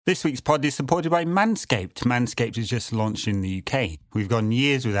This week's pod is supported by Manscaped. Manscaped has just launched in the UK. We've gone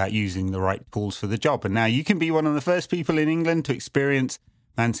years without using the right tools for the job, and now you can be one of the first people in England to experience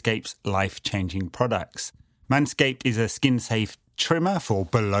Manscaped's life-changing products. Manscaped is a skin-safe trimmer for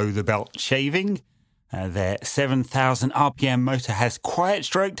below-the-belt shaving. Their 7,000 RPM motor has quiet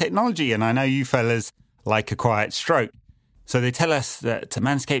stroke technology, and I know you fellas like a quiet stroke. So they tell us that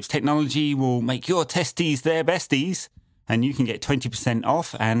Manscaped's technology will make your testes their besties, and you can get 20%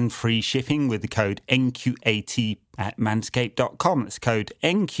 off and free shipping with the code NQAT at manscaped.com. That's code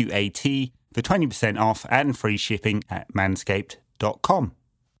NQAT for 20% off and free shipping at manscaped.com.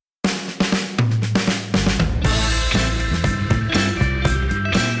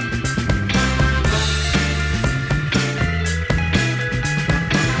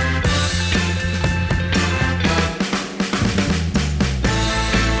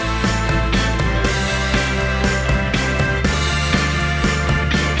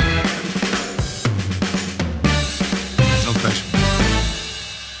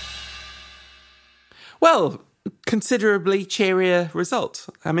 Well, considerably cheerier result.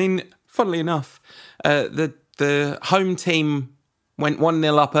 I mean, funnily enough, the home team went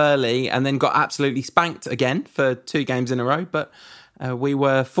 1-0 up early and then got absolutely spanked again for 2 games in a row. But we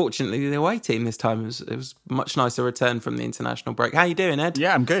were fortunately the away team this time. It was a much nicer return from the international break. How you doing, Ed?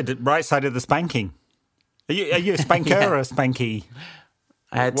 Yeah, I'm good. Right side of the spanking. Are you a spanker Yeah. or a spanky?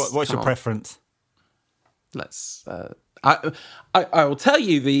 Ed, What's your preference? Let's. I will tell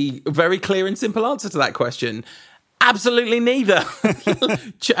you the very clear and simple answer to that question. Absolutely neither.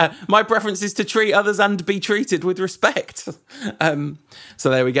 My preference is to treat others and be treated with respect.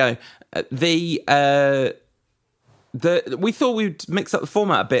 So there we go. We thought we'd mix up the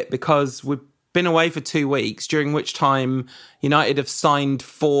format a bit because we've been away for 2 weeks, during which time United have signed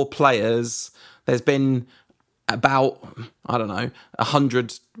 4 players. There's been about,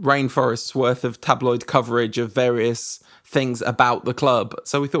 100 rainforests worth of tabloid coverage of various things about the club.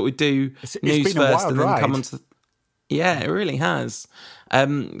 So we thought we'd do news first and then come on to... Yeah, it really has.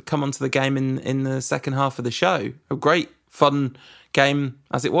 Come on to the game in the second half of the show. A great, fun game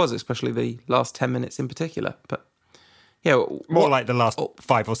as it was, especially the last 10 minutes in particular. But yeah, more like the last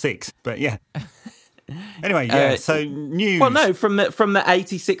 5 or 6, but yeah. Anyway, yeah, so news. Well, no, from the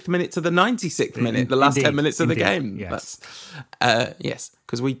 86th minute to the 96th minute, the last 10 minutes of the game. Yes, yes,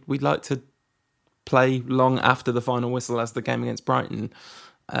 because we'd like to play long after the final whistle, as the game against Brighton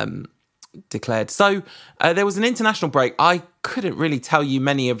declared. So there was an international break. I couldn't really tell you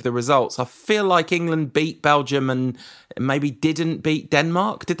many of the results. I feel like England beat Belgium and maybe didn't beat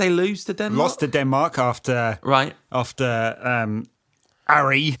Denmark. Did they lose to Denmark? Lost to Denmark after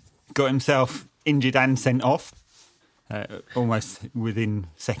Ari got himself injured and sent off, almost within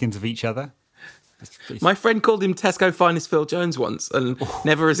seconds of each other. My friend called him Tesco finest Phil Jones once, and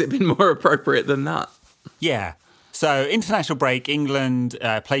never has it been more appropriate than that. Yeah. So, international break, England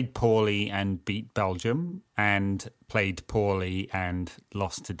played poorly and beat Belgium, and played poorly and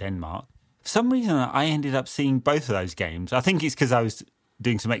lost to Denmark. For some reason, I ended up seeing both of those games. I think it's because I was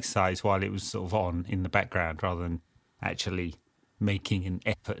doing some exercise while it was sort of on in the background, rather than actually making an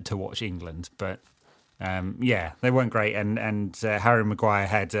effort to watch England. But, yeah, they weren't great. And Harry Maguire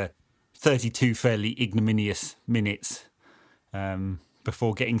had 32 fairly ignominious minutes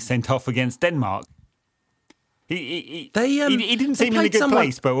before getting sent off against Denmark. He didn't seem in a good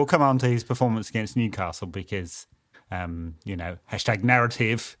place, but we'll come on to his performance against Newcastle because, hashtag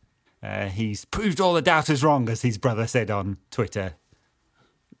narrative, he's proved all the doubters wrong, as his brother said on Twitter,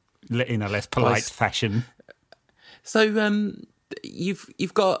 in a less polite fashion. So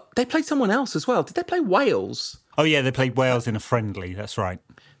you've got... They played someone else as well. Did they play Wales? Oh, yeah, they played Wales in a friendly, that's right.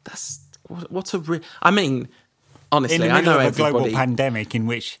 That's... What a... I mean... Honestly, in the middle of a global everybody... pandemic in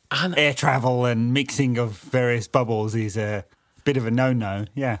which air travel and mixing of various bubbles is a bit of a no-no.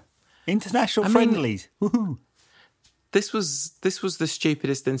 Yeah, international friendlies. Woohoo! This was the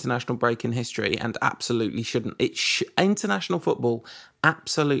stupidest international break in history, and absolutely shouldn't. International football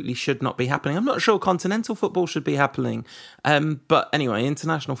absolutely should not be happening. I'm not sure continental football should be happening, but anyway,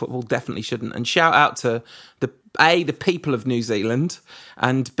 international football definitely shouldn't. And shout out to the people of New Zealand,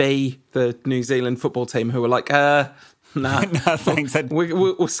 and B, the New Zealand football team, who were like, nah, no, thanks.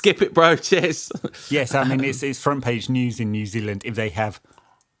 We'll skip it, bro. Cheers. Yes, I mean it's front page news in New Zealand if they have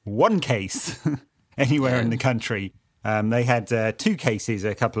one case anywhere in the country. They had 2 cases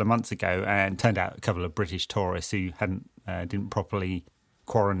a couple of months ago, and turned out a couple of British tourists who didn't properly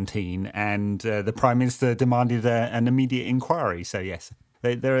quarantine, and the Prime Minister demanded an immediate inquiry. So yes,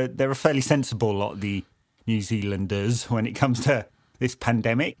 they're a fairly sensible lot, the New Zealanders, when it comes to this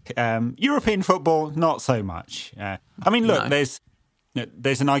pandemic. European football, not so much. I mean, look, there's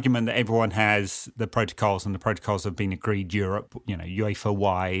there's an argument that everyone has the protocols, and the protocols have been agreed Europe, UEFA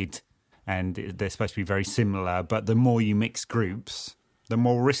wide, and they're supposed to be very similar. But the more you mix groups, the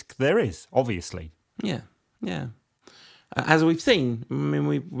more risk there is, obviously. Yeah. As we've seen, I mean,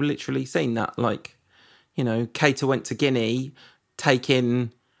 we've literally seen that. Like, Keita went to Guinea,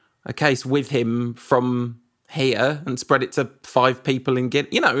 taking a case with him from here and spread it to 5 people in Guinea.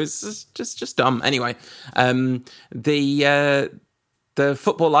 It's just dumb. Anyway, the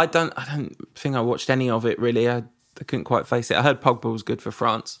football, I don't think I watched any of it really. I couldn't quite face it. I heard Pogba was good for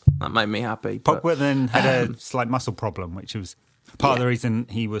France. That made me happy. Pogba then had a slight muscle problem, which was part of the reason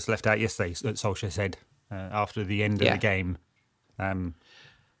he was left out yesterday, Solskjaer said, after the end of the game.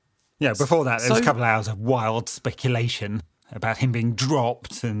 Before that, there was a couple of hours of wild speculation about him being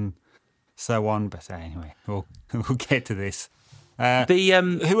dropped and so on. But anyway, we'll get to this. Who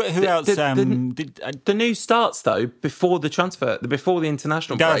else? The news starts though before the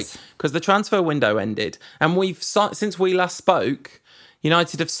international break, because the transfer window ended, and we've since we last spoke,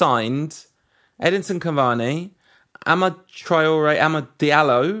 United have signed Edinson Cavani, Amad Traore, Amad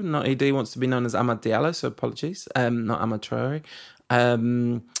Diallo. Not he wants to be known as Amad Diallo, so apologies. Not Amad Traore.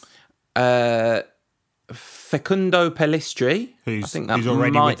 Facundo Pellistri, who's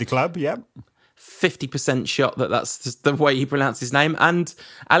already with the club. Yep. 50% shot that's just the way he pronounced his name, and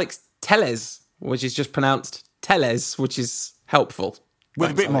Alex Telles, which is just pronounced Telles, which is helpful.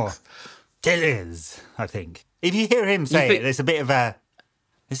 With a bit more Telles, I think. If you hear him say it, there's a bit of a.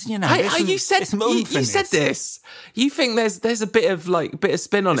 You said this. You think there's a bit of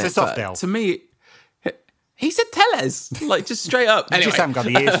spin on it. It's a soft L. To me, he said Telles, just straight up. Anyway. You just haven't got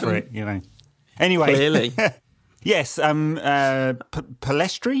the ears for it, Anyway, clearly. Yes,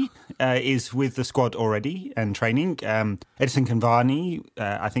 Pellistri is with the squad already and training. Edinson Cavani,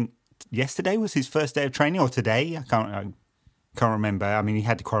 I think yesterday was his first day of training, or today. I can't remember. I mean, he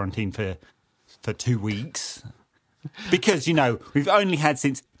had to quarantine for 2 weeks because we've only had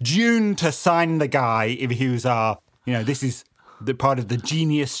since June to sign the guy. If he was our, this is the part of the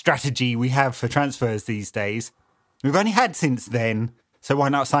genius strategy we have for transfers these days. We've only had since then, so why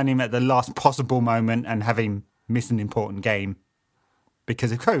not sign him at the last possible moment and have him miss an important game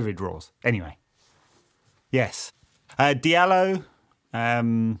because of COVID rules. Anyway, yes. Diallo,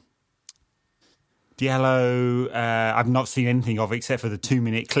 I've not seen anything of except for the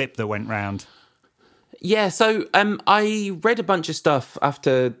 2-minute clip that went round. Yeah, so I read a bunch of stuff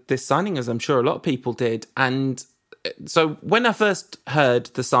after this signing, as I'm sure a lot of people did, and so when I first heard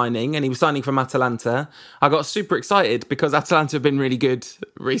the signing, and he was signing from Atalanta, I got super excited because Atalanta have been really good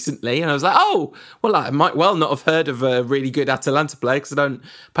recently. And I was like, oh, well, I might well not have heard of a really good Atalanta player because I don't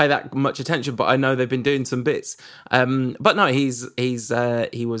pay that much attention, but I know they've been doing some bits. But no, he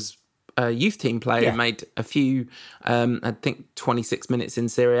was a youth team player and made a few, I think 26 minutes in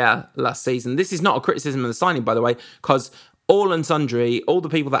Serie A last season. This is not a criticism of the signing, by the way, because all and sundry, all the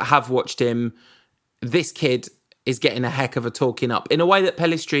people that have watched him, this kid is getting a heck of a talking up in a way that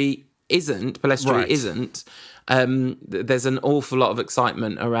Pellistri isn't. There's an awful lot of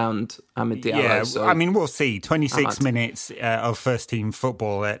excitement around Amad Diallo. Yeah, so I mean, we'll see. 26 minutes of first-team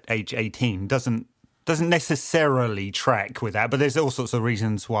football at age 18 doesn't necessarily track with that, but there's all sorts of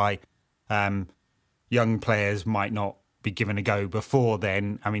reasons why young players might not be given a go before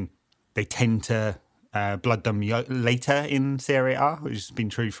then. I mean, they tend to blood them later in Serie A, which has been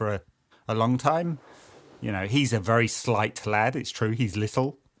true for a long time. He's a very slight lad. It's true, he's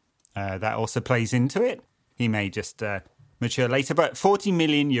little. That also plays into it. He may just mature later. But 40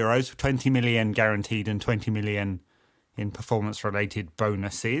 million euros, 20 million guaranteed and 20 million in performance-related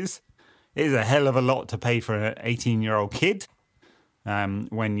bonuses is a hell of a lot to pay for an 18-year-old kid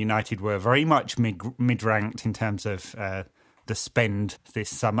when United were very much mid-ranked in terms of the spend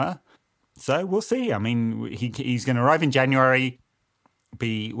this summer. So we'll see. I mean, he's going to arrive in January,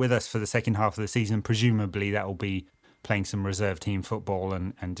 be with us for the second half of the season. Presumably that will be playing some reserve team football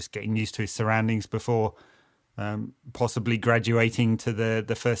and just getting used to his surroundings before possibly graduating to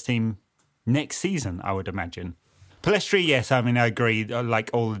the first team next season, I would imagine. Pellistri, yes, I mean, I agree. Like,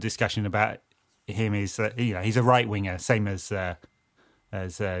 all the discussion about him is that, he's a right winger, same as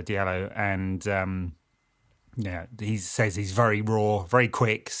Diallo. And, he says he's very raw, very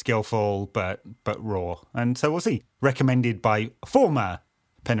quick, skillful, but raw. And so we'll see. Recommended by former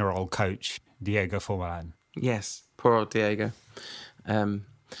Penarol coach Diego Forlan. Yes, poor old Diego. The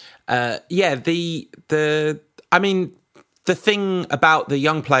thing about the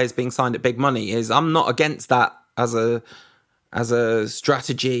young players being signed at big money is I'm not against that as a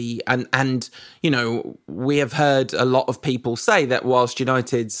strategy, and we have heard a lot of people say that whilst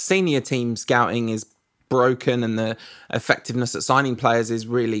United's senior team scouting is broken and the effectiveness at signing players is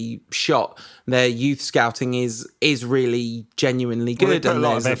really shot. Their youth scouting is really genuinely good. Well, they put and a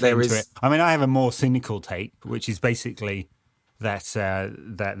lot of effort into it. I mean, I have a more cynical take, which is basically that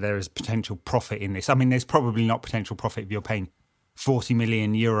there is potential profit in this. I mean, there's probably not potential profit if you're paying 40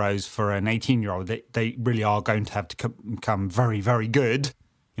 million euros for an 18-year-old. They really are going to have to become very, very good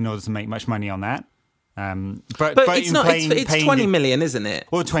in order to make much money on that. But it's not. It's 20 million, isn't it?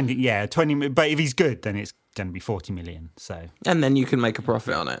 Well, 20. But if he's good, then it's going to be 40 million. So, and then you can make a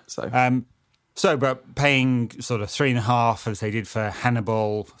profit on it. But paying sort of 3.5 as they did for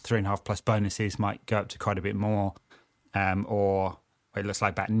Hannibal, 3.5 plus bonuses might go up to quite a bit more. Or it looks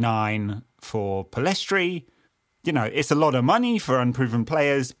like about 9 for Pellistri. You know, it's a lot of money for unproven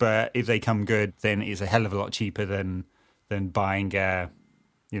players, but if they come good, then it's a hell of a lot cheaper than buying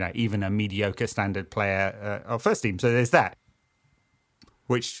even a mediocre standard player of first team. So there's that,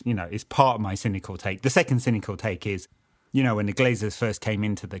 which, is part of my cynical take. The second cynical take is, when the Glazers first came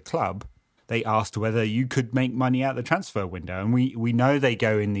into the club, they asked whether you could make money out the transfer window. And we know they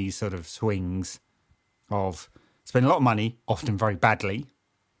go in these sort of swings of spend a lot of money, often very badly,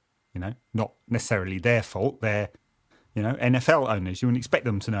 not necessarily their fault. They're, NFL owners. You wouldn't expect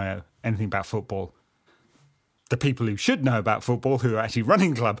them to know anything about football. The people who should know about football, who are actually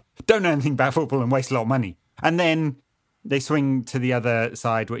running the club, don't know anything about football and waste a lot of money. And then they swing to the other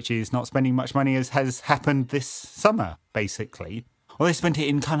side, which is not spending much money, as has happened this summer, basically. Or they spent it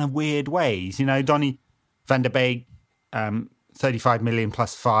in kind of weird ways. Donny van der Beek, 35 million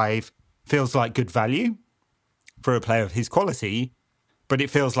plus 5, feels like good value for a player of his quality, but it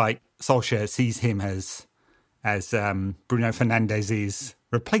feels like Solskjaer sees him as Bruno Fernandes's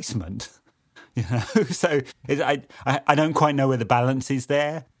replacement. So I don't quite know where the balance is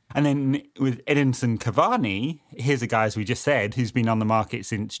there. And then with Edinson Cavani, here's a guy, as we just said, who's been on the market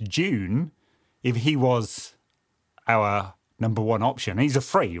since June. If he was our number one option, he's a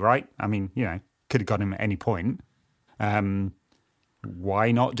free, right? I mean, could have got him at any point.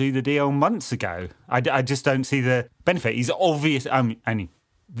 Why not do the deal months ago? I just don't see the benefit. He's obvious. I'm going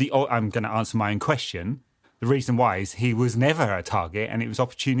to answer my own question. The reason why is he was never a target and it was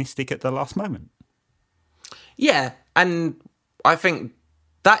opportunistic at the last moment. Yeah, and I think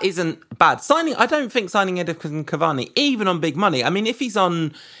that isn't bad. I don't think signing Edinson Cavani, even on big money. I mean, if he's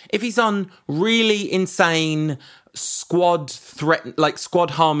on really insane squad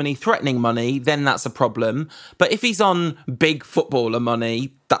harmony threatening money, then that's a problem. But if he's on big footballer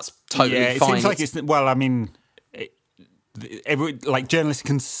money, that's totally fine. Seems like it's journalists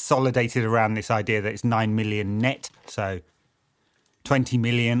consolidated around this idea that it's 9 million net, so 20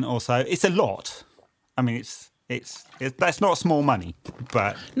 million or so. It's a lot. I mean, it's that's not small money,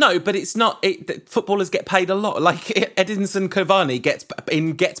 but no, but it's not. Footballers get paid a lot. Like Edinson Cavani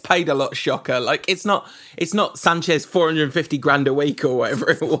gets paid a lot. Shocker! Like it's not Sanchez 450 grand a week or whatever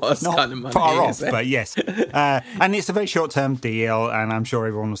it was. Not kind of money, far off, but yes, and it's a very short term deal, and I'm sure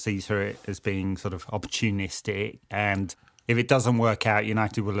everyone will see through it as being sort of opportunistic. And if it doesn't work out,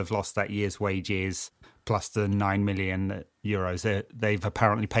 United will have lost that year's wages plus the 9 million euros they've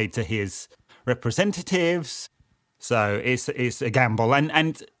apparently paid to his representatives. So it's a gamble, and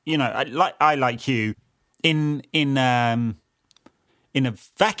I like you in a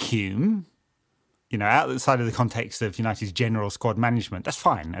vacuum, outside of the context of United's general squad management, that's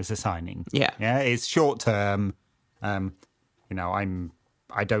fine as a signing. Yeah, it's short term. I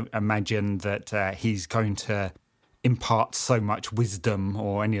don't imagine that he's going to impart so much wisdom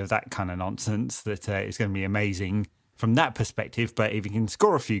or any of that kind of nonsense that it's going to be amazing from that perspective. But if he can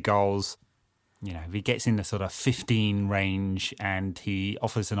score a few goals, if he gets in the sort of 15 range and he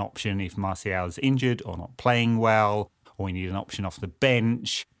offers an option if Martial is injured or not playing well, or we need an option off the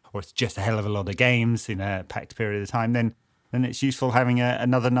bench, or it's just a hell of a lot of games in a packed period of time, then it's useful having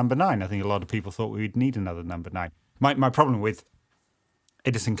another number 9. I think a lot of people thought we would need another number 9. My problem with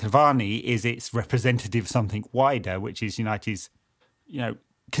Edinson Cavani is it's representative of something wider, which is United's,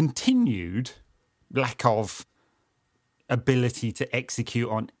 continued lack of ability to execute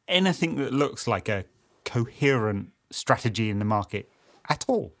on anything that looks like a coherent strategy in the market at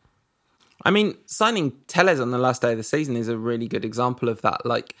all. I mean, signing Telles on the last day of the season is a really good example of that.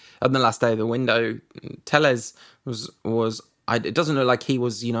 Like, on the last day of the window, Telles was it doesn't look like he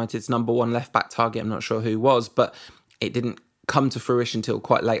was United's number one left-back target. I'm not sure who was, but it didn't come to fruition until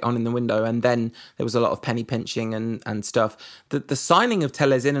quite late on in the window, and then there was a lot of penny pinching and stuff. The signing of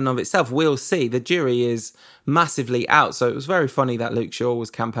Telles in and of itself, we'll see. The jury is massively out, so it was very funny that Luke Shaw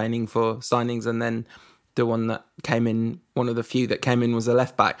was campaigning for signings, and then the one that came in, one of the few that came in, was a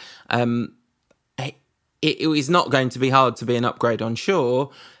left back. It is not going to be hard to be an upgrade on Shaw,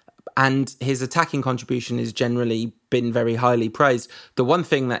 and his attacking contribution has generally been very highly praised. The one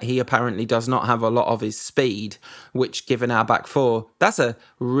thing that he apparently does not have a lot of is speed, which, given our back four, that's a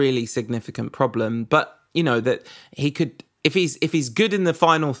really significant problem. But, that he could, if he's good in the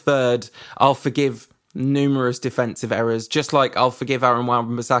final third, I'll forgive numerous defensive errors, just like I'll forgive Aaron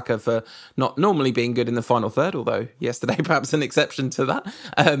Wan-Bissaka for not normally being good in the final third, although yesterday perhaps an exception to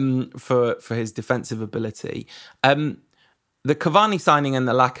that, for his defensive ability. The Cavani signing and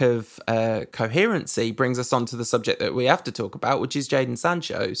the lack of coherency brings us on to the subject that we have to talk about, which is Jadon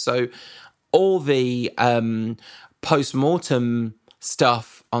Sancho. So all the post-mortem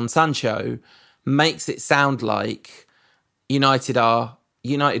stuff on Sancho makes it sound like United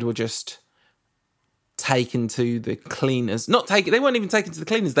were just taken to the cleaners. They weren't even taken to the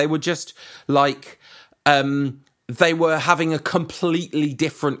cleaners. They were just like... they were having a completely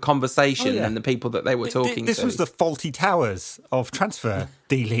different conversation than the people that they were talking to. This was the Faulty Towers of transfer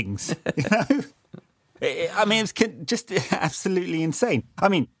dealings. I mean, it was just absolutely insane. I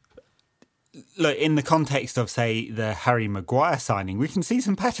mean, look, in the context of, say, the Harry Maguire signing, we can see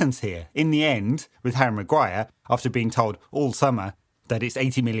some patterns here. In the end, with Harry Maguire, after being told all summer that it's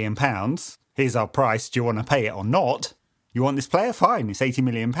 £80 million, here's our price, do you want to pay it or not? You want this player? Fine, it's £80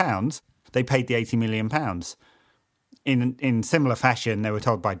 million. They paid the £80 million. In similar fashion, they were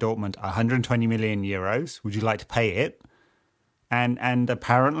told by Dortmund, 120 million euros. Would you like to pay it? And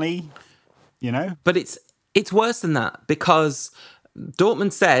apparently, But it's worse than that, because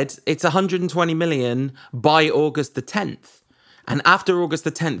Dortmund said it's 120 million by August the 10th. And after August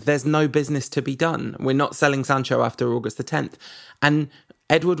the 10th, there's no business to be done. We're not selling Sancho after August the 10th. And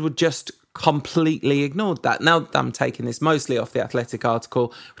Edward would just completely ignored that. Now I'm taking this mostly off the Athletic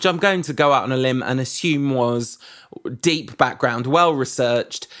article, which I'm going to go out on a limb and assume was deep background, well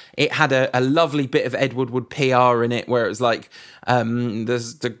researched. It had a lovely bit of Ed Woodward PR in it, where it was like,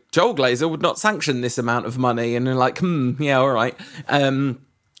 there's the Joel Glazer would not sanction this amount of money, and they're like, yeah, all right.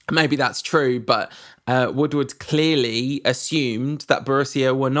 Maybe that's true, but Woodward clearly assumed that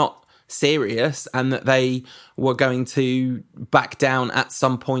Borussia were not serious and that they were going to back down at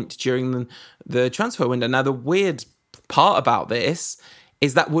some point during the transfer window. Now, the weird part about this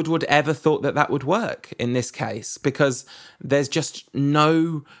is that Woodward ever thought that would work in this case, because there's just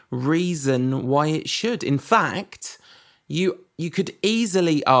no reason why it should. In fact, you could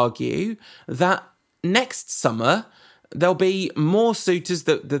easily argue that next summer there'll be more suitors,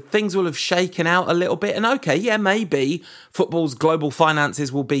 that the things will have shaken out a little bit. And okay, yeah, maybe football's global finances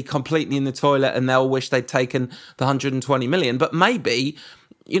will be completely in the toilet and they'll wish they'd taken the 120 million. But maybe,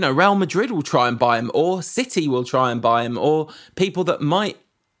 Real Madrid will try and buy him, or City will try and buy him, or people that might,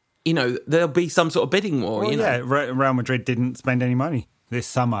 there'll be some sort of bidding war. Well, yeah, Real Madrid didn't spend any money this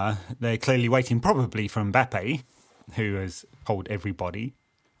summer. They're clearly waiting probably for Mbappe, who has told everybody,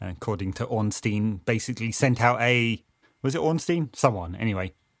 according to Ornstein, basically sent out was it Ornstein? Someone,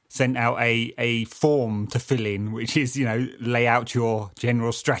 anyway, sent out a form to fill in, which is, lay out your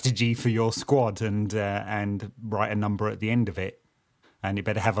general strategy for your squad and write a number at the end of it. And it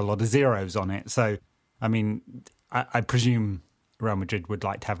better have a lot of zeros on it. So, I mean, I presume Real Madrid would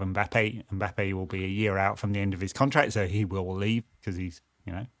like to have Mbappe. Mbappe will be a year out from the end of his contract, so he will leave because he's,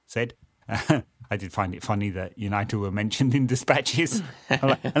 said. I did find it funny that United were mentioned in dispatches.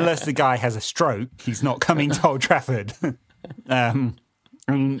 Unless the guy has a stroke, he's not coming to Old Trafford. In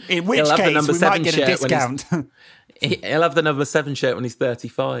which case, we might get a discount. He'll have the number 7 shirt when he's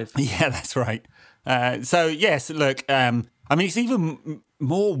 35. Yeah, that's right. So, yes, look, it's even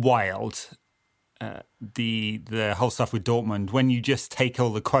more wild, the whole stuff with Dortmund, when you just take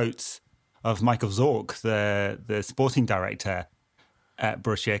all the quotes of Michael Zorc, the sporting director at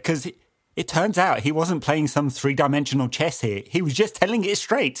Borussia, because it turns out he wasn't playing some three-dimensional chess here. He was just telling it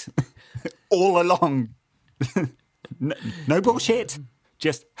straight all along. No bullshit.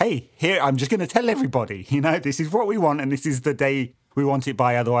 Just, hey, here, I'm just going to tell everybody, this is what we want and this is the day we want it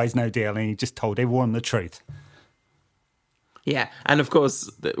by, otherwise no deal. And he just told everyone the truth. Yeah, and of course,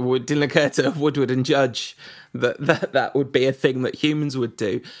 it didn't occur to Woodward and Judge that would be a thing that humans would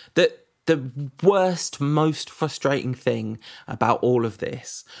do. That the worst, most frustrating thing about all of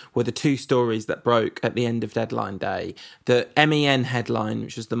this were the two stories that broke at the end of deadline day. The MEN headline,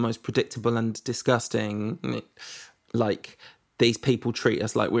 which was the most predictable and disgusting, like, these people treat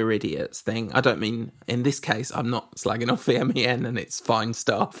us like we're idiots thing. I don't mean, in this case, I'm not slagging off the MEN and it's fine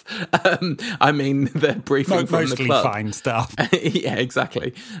stuff. I mean, the briefing from the club. Mostly fine stuff. Yeah,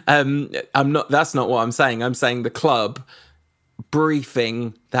 exactly. That's not what I'm saying. I'm saying the club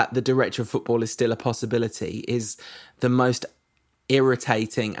briefing that the director of football is still a possibility is the most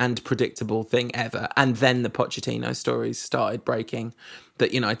irritating and predictable thing ever. And then the Pochettino stories started breaking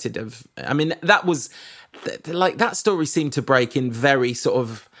that United have. I mean, that was like that story seemed to break in very sort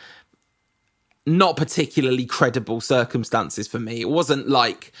of not particularly credible circumstances for me. It wasn't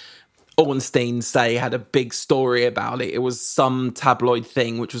like Ornstein had a big story about it. It was some tabloid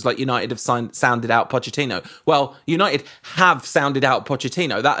thing, which was like United have sounded out Pochettino. Well, United have sounded out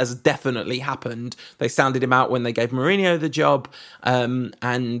Pochettino. That has definitely happened. They sounded him out when they gave Mourinho the job,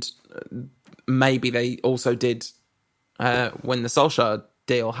 and maybe they also did when the Solskjaer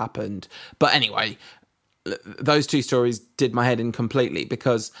deal happened. But anyway, those two stories did my head in completely,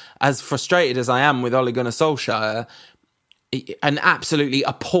 because as frustrated as I am with Ole Gunnar Solskjaer, an absolutely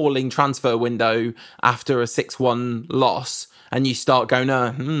appalling transfer window after a 6-1 loss, and you start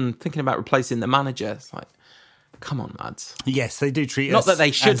going, thinking about replacing the manager. It's like, come on, lads. Yes, they do treat us not that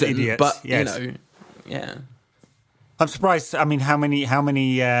they shouldn't, as idiots, but yes. Yeah. I'm surprised. I mean, how many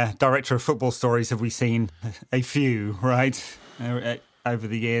director of football stories have we seen? A few, right, over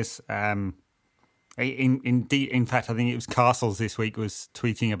the years. In fact, I think it was Castles this week was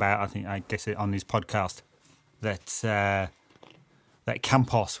tweeting about. I guess it on his podcast that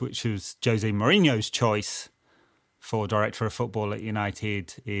Campos, which was Jose Mourinho's choice for director of football at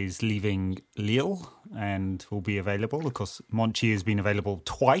United, is leaving Lille and will be available. Of course, Monchi has been available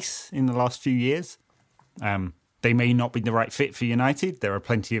twice in the last few years. They may not be the right fit for United. There are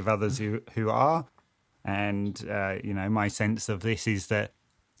plenty of others who are. And, my sense of this is that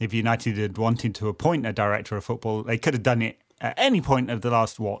if United had wanted to appoint a director of football, they could have done it at any point of the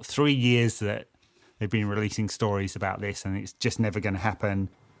last, 3 years that they've been releasing stories about this, and it's just never going to happen.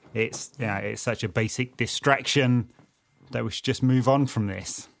 It's such a basic distraction that we should just move on from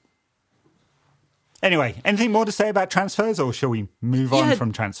this. Anyway, anything more to say about transfers, or shall we move on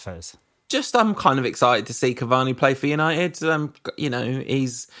from transfers? Just, I'm kind of excited to see Cavani play for United.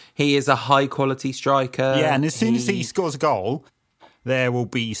 He is a high quality striker. Yeah, and as soon as he scores a goal, there will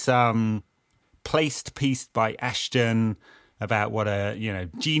be some placed piece by Ashton about what a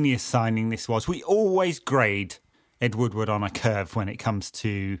genius signing this was. We always grade Ed Woodward on a curve when it comes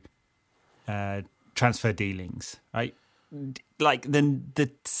to transfer dealings, right? Like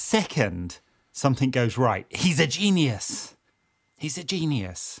the second something goes right, he's a genius. He's a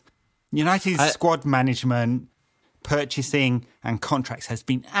genius. United's squad management, purchasing and contracts has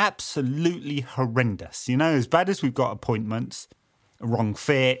been absolutely horrendous. As bad as we've got appointments, wrong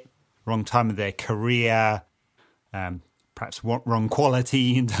fit, wrong time of their career, perhaps wrong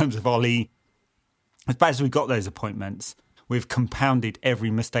quality in terms of Ollie. As bad as we've got those appointments, we've compounded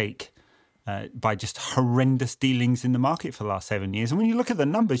every mistake by just horrendous dealings in the market for the last 7 years. And when you look at the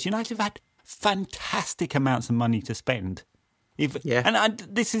numbers, United have had fantastic amounts of money to spend. And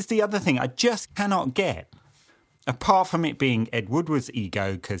this is the other thing I just cannot get, apart from it being Ed Woodward's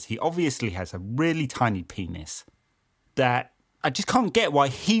ego, because he obviously has a really tiny penis, that I just can't get why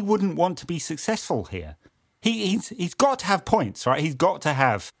he wouldn't want to be successful here. He's got to have points, right? He's got to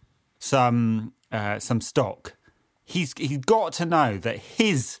have some stock. He's got to know that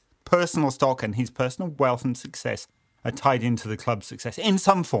his personal stock and his personal wealth and success are tied into the club's success in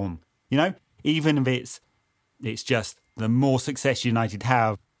some form. Even if it's just the more success United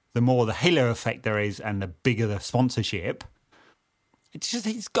have, the more the halo effect there is, and the bigger the sponsorship. It's just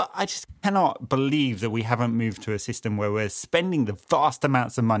I just cannot believe that we haven't moved to a system where we're spending the vast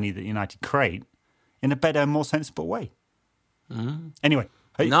amounts of money that United create in a better, more sensible way. Anyway,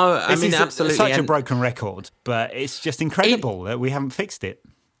 no, I mean, absolutely, such a broken record, but it's just incredible that we haven't fixed it.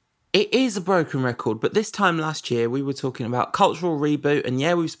 It is a broken record, but this time last year we were talking about cultural reboot, and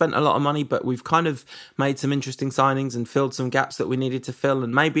we've spent a lot of money, but we've kind of made some interesting signings and filled some gaps that we needed to fill,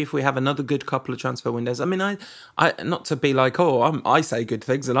 and maybe if we have another good couple of transfer windows. I mean, I not to be like, I say good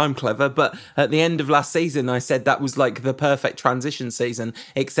things and I'm clever, but at the end of last season I said that was like the perfect transition season,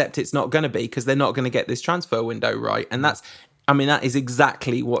 except it's not going to be, because they're not going to get this transfer window right, and that is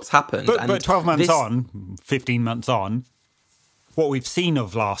exactly what's happened. But 12 months on, 15 months on, what we've seen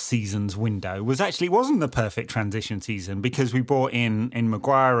of last season's window wasn't the perfect transition season, because we brought in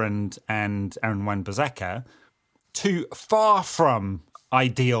Maguire and Aaron Wan-Bissaka, two far from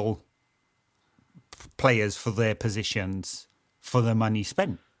ideal players for their positions for the money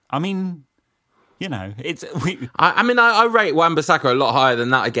spent. I mean, it's. I rate Wan-Bissaka a lot higher than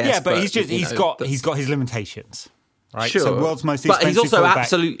that, I guess. Yeah, but he's got his limitations. Right, sure. So world's most expensive. But he's also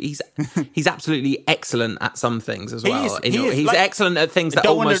absolutely he's absolutely excellent at some things as well. He's excellent at things that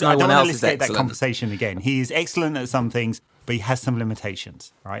almost no one else is excellent. I don't want to escape that conversation again. He is excellent at some things, but he has some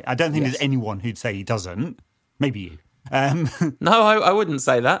limitations. Right, I don't think there's anyone who'd say he doesn't. Maybe you. No, I wouldn't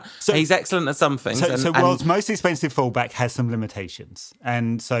say that. So, he's excellent at some things. So world's most expensive fullback has some limitations.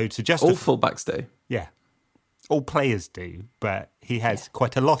 And so to justify... All fullbacks do. Yeah. All players do, but he has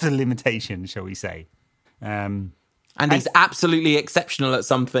quite a lot of limitations, shall we say. And he's absolutely exceptional at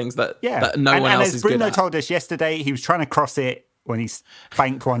some things that no one else is good at. And as Bruno told us yesterday, he was trying to cross it when he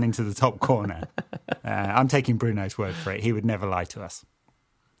banked one into the top corner. I'm taking Bruno's word for it. He would never lie to us.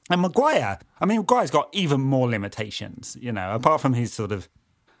 And Maguire's got even more limitations, apart from his sort of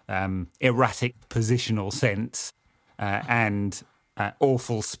erratic positional sense and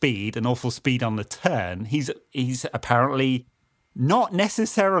awful speed on the turn. He's apparently not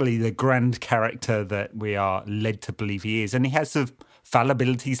necessarily the grand character that we are led to believe he is. And he has sort of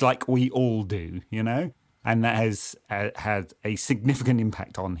fallibilities like we all do, and that has had a significant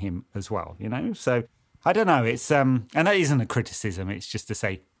impact on him as well, So I don't know. It's and that isn't a criticism. It's just to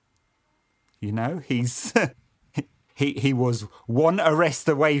say, he's he was one arrest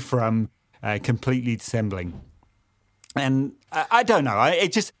away from completely dissembling. And I don't know.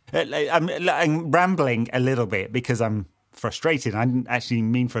 I'm rambling a little bit because I'm frustrated. I didn't actually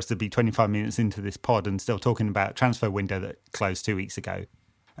mean for us to be 25 minutes into this pod and still talking about transfer window that closed 2 weeks ago.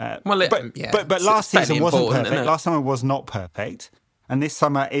 But last season wasn't perfect. Last summer was not perfect. And this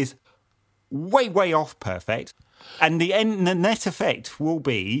summer is way, way off perfect. And the net effect will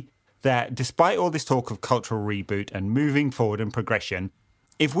be that despite all this talk of cultural reboot and moving forward and progression,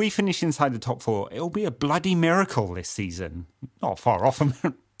 if we finish inside the top four, it'll be a bloody miracle this season. Not far off.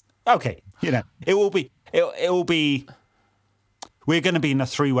 Okay, it will be. It will be. We're going to be in a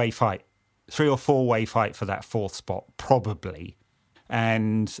 3 or 4-way fight for that fourth spot, probably.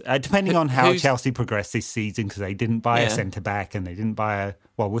 And depending on how Chelsea progress this season, because they didn't buy a centre-back and they didn't buy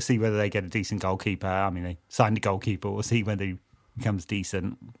we'll see whether they get a decent goalkeeper. I mean, they signed a goalkeeper. We'll see whether he becomes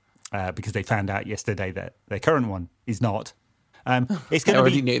decent because they found out yesterday that their current one is not. It's going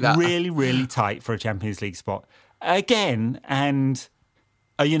to be really, really tight for a Champions League spot. Again, and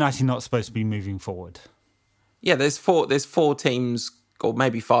are United not supposed to be moving forward? Yeah, there's four teams, or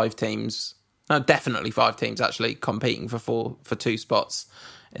maybe 5 teams. No, definitely 5 teams actually competing for 2 spots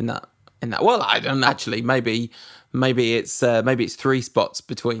in that. Well, I don't actually. Maybe it's 3 spots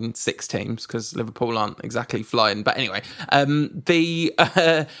between 6 teams because Liverpool aren't exactly flying. But anyway, I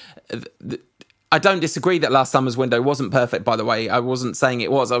don't disagree that last summer's window wasn't perfect. By the way, I wasn't saying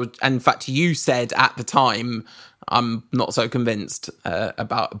it was. In fact, you said at the time, I'm not so convinced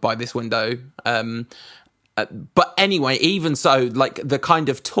by this window. But anyway, even so, like the kind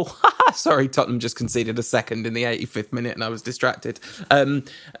of talk. Sorry, Tottenham just conceded a second in the 85th minute, and I was distracted. The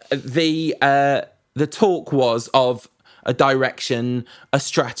talk was of a direction, a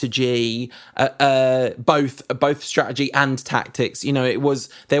strategy, both strategy and tactics.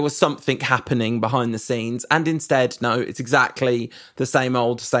 There was something happening behind the scenes, and instead, no, it's exactly the same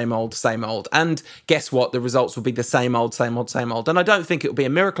old. And guess what? The results will be the same old. And I don't think it will be a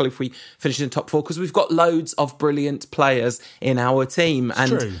miracle if we finish in the top 4 because we've got loads of brilliant players in our team,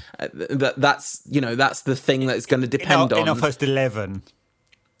 and that's the thing that's going to depend on in our first 11.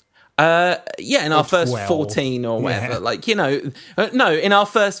 In our first 14 or whatever, no, in our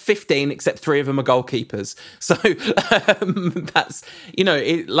first 15, except 3 of them are goalkeepers. So that's,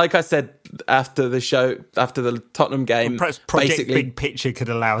 like I said after the Tottenham game, perhaps Project Big Picture could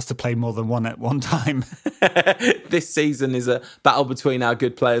allow us to play more than one at one time. This season is a battle between our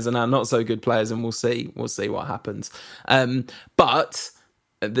good players and our not so good players, and we'll see what happens. But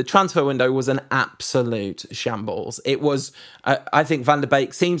the transfer window was an absolute shambles. It was, I think Van der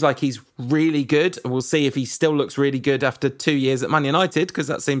Beek seems like he's really good. We'll see if he still looks really good after 2 years at Man United, because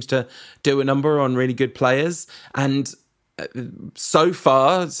that seems to do a number on really good players. And so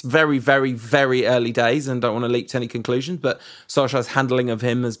far, it's very, very, very early days and don't want to leap to any conclusions, but Solskjaer's handling of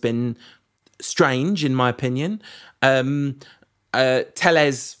him has been strange, in my opinion. Telles,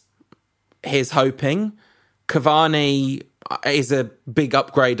 here's hoping. Cavani is a big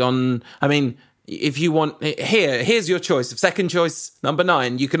upgrade on. I mean, if you want, here's your choice of second choice number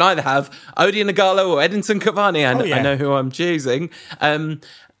 9. You can either have Odion Ighalo or Edinson Cavani. I know who I'm choosing.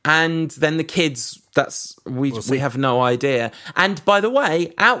 And then the kids, we have no idea. And by the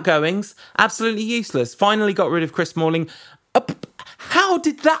way, outgoings absolutely useless. Finally got rid of Chris Smalling. How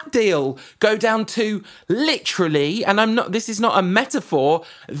did that deal go down to literally, and this is not a metaphor,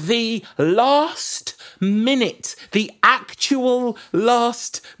 the last minute, the actual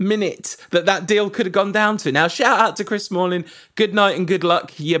last minute that deal could have gone down to. Now, shout out to Chris Smalling. Good night and good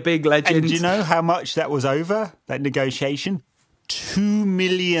luck, you big legend. And do you know how much that was over, that negotiation? 2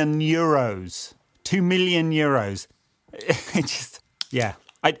 million euros. 2 million euros. It just, yeah.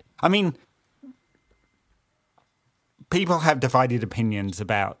 I mean, people have divided opinions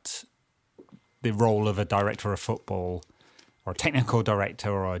about the role of a director of football or a technical director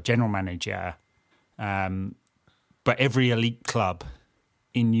or a general manager. But every elite club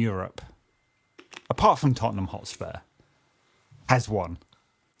in Europe, apart from Tottenham Hotspur, has one.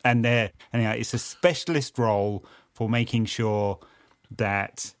 And it's a specialist role for making sure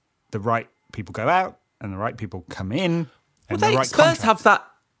that the right people go out and the right people come in. And the right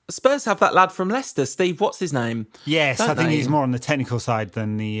Spurs have that lad from Leicester, Steve. What's his name? Yes, I think he's more on the technical side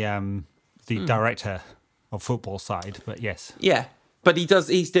than the director of football side. But yes, yeah. But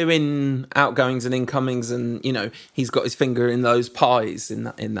he's doing outgoings and incomings, and he's got his finger in those pies in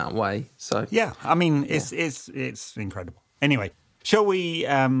that way. So yeah, I mean it's incredible. Anyway, shall we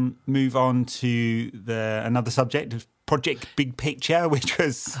move on to another subject of Project Big Picture, which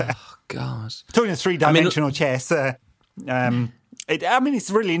was talking of 3-dimensional chess.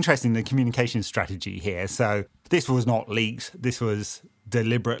 It's really interesting, the communication strategy here. So this was not leaked. This was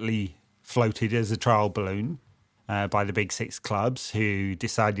deliberately floated as a trial balloon by the Big Six clubs, who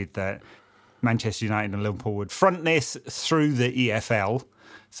decided that Manchester United and Liverpool would front this through the EFL.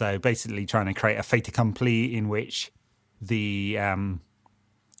 So basically trying to create a fait accompli in which the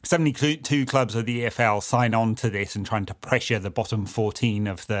 72 clubs of the EFL sign on to this and trying to pressure the bottom 14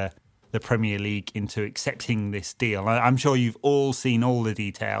 of the Premier League into accepting this deal. I'm sure you've all seen all the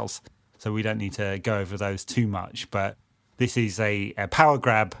details, so we don't need to go over those too much. But this is a power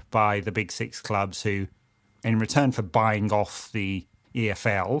grab by the Big Six clubs who, in return for buying off the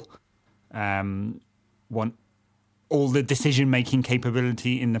EFL, want all the decision-making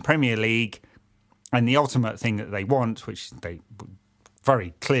capability in the Premier League. And the ultimate thing that they want, which they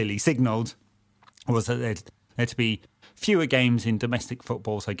very clearly signalled, was that there to be fewer games in domestic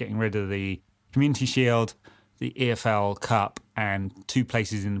football, so getting rid of the Community Shield, the EFL Cup, and 2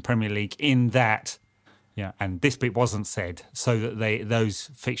 places in the Premier League in that. Yeah, and this bit wasn't said, so that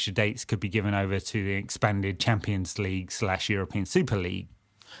those fixture dates could be given over to the expanded Champions League / European Super League.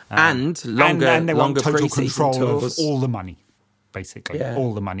 And they want total control tours. of all the money, basically.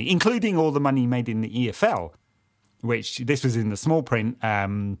 All the money, including all the money made in the EFL, which this was in the small print.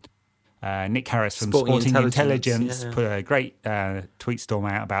 Nick Harris from Sporting Intelligence put a great tweet storm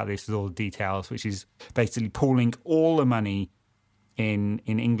out about this with all the details, which is basically pooling all the money in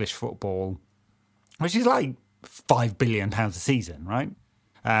English football, which is like £5 billion a season, right?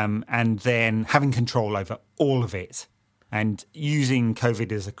 And then having control over all of it and using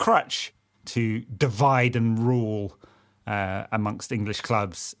COVID as a crutch to divide and rule amongst English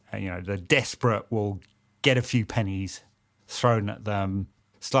clubs. The desperate will get a few pennies thrown at them.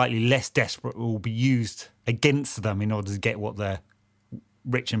 Slightly less desperate will be used against them in order to get what the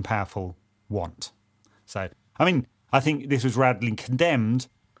rich and powerful want. So, I think this was radically condemned,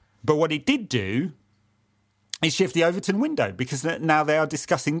 but what it did do is shift the Overton window, because now they are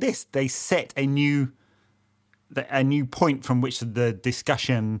discussing this. They set a new point from which the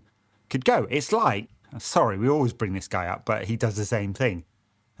discussion could go. It's like, sorry, we always bring this guy up, but he does the same thing.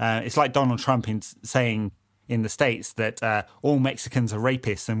 It's like Donald Trump saying in the States that all Mexicans are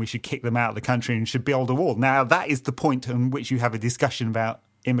rapists and we should kick them out of the country and should build a wall. Now, that is the point in which you have a discussion about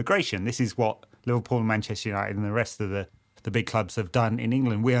immigration. This is what Liverpool and Manchester United and the rest of the big clubs have done in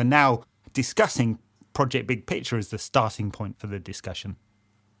England. We are now discussing Project Big Picture as the starting point for the discussion.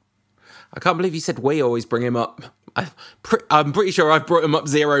 I can't believe you said we always bring him up. I'm pretty sure I've brought him up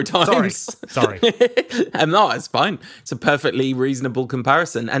 0 times. Sorry. No, it's fine. It's a perfectly reasonable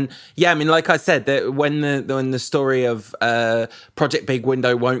comparison. And yeah, like I said, that when the story of Project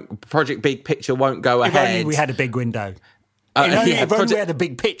Big Picture won't go ahead. If only we had a big window. If only we had a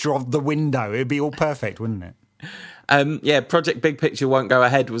big picture of the window, it'd be all perfect, wouldn't it? Project Big Picture won't go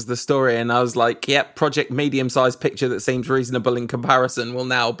ahead was the story, and I was like, Project Medium-Sized Picture that seems reasonable in comparison will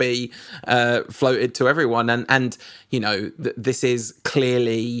now be floated to everyone, and this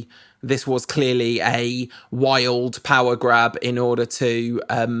was clearly a wild power grab in order to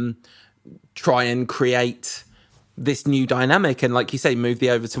try and create this new dynamic, and like you say, move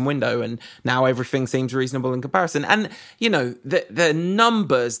the Overton window, and now everything seems reasonable in comparison. And the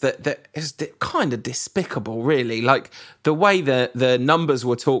numbers that is kind of despicable, really. Like the way the numbers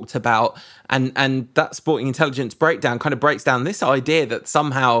were talked about, and that Sporting Intelligence breakdown kind of breaks down this idea that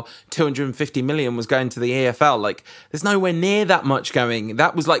somehow 250 million was going to the EFL. Like there's nowhere near that much going.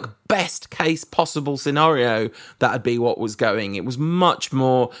 That was like best case possible scenario. That'd be what was going. It was much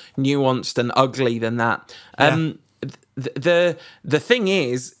more nuanced and ugly than that. The thing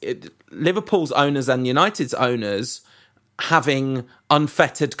is, Liverpool's owners and United's owners having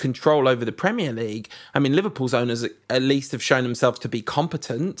unfettered control over the Premier League. Liverpool's owners at least have shown themselves to be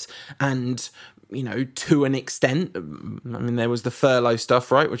competent and to an extent. I mean, there was the furlough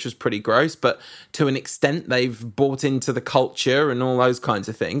stuff, right, which was pretty gross, but to an extent, they've bought into the culture and all those kinds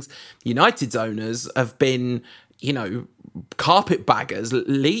of things. United's owners have been, carpetbaggers,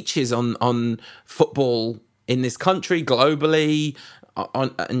 leeches on football in this country, globally,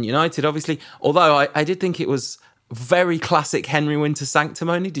 and United, obviously. Although I did think it was very classic Henry Winter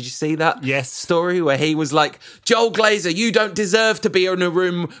sanctimony. Did you see that story where he was like, Joel Glazer, you don't deserve to be in a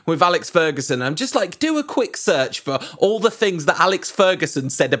room with Alex Ferguson? I'm just like, do a quick search for all the things that Alex Ferguson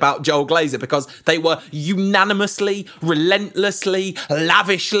said about Joel Glazer, because they were unanimously, relentlessly,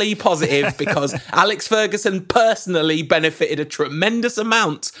 lavishly positive, because Alex Ferguson personally benefited a tremendous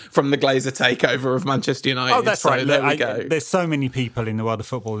amount from the Glazer takeover of Manchester United. Oh, that's right. There we go. There's so many people in the world of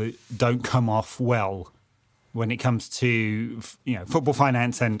football that don't come off well when it comes to football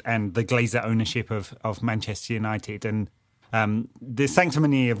finance and the Glazer ownership of Manchester United. And the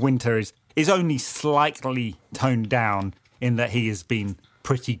sanctimony of Winter is only slightly toned down in that he has been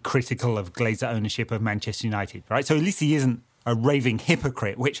pretty critical of Glazer ownership of Manchester United, right? So at least he isn't a raving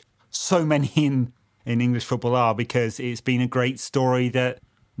hypocrite, which so many in English football are, because it's been a great story that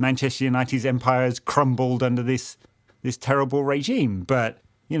Manchester United's empire has crumbled under this terrible regime. But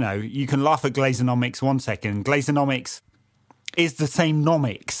you can laugh at Glazonomics 1 second. Glazonomics is the same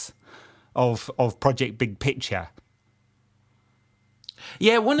nomics of Project Big Picture.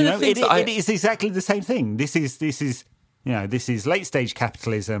 Yeah, one of the things it is exactly the same thing. This is late stage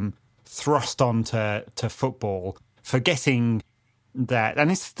capitalism thrust onto football, forgetting that, and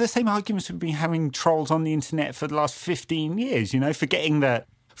it's the same arguments we've been having trolls on the internet for the last 15 years. Forgetting that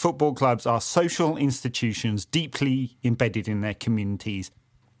football clubs are social institutions deeply embedded in their communities.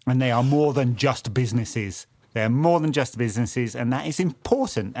 And they are more than just businesses. They're more than just businesses, and that is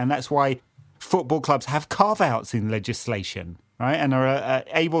important. And that's why football clubs have carve-outs in legislation, right? And are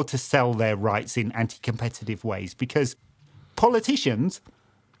able to sell their rights in anti-competitive ways, because politicians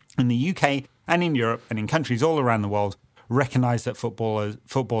in the UK and in Europe and in countries all around the world recognise that football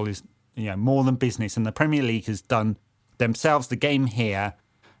is more than business. And the Premier League has done themselves, the game here,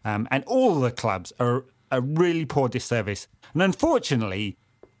 and all the clubs are a really poor disservice. And unfortunately,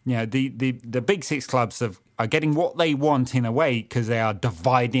 the big six clubs are getting what they want in a way, because they are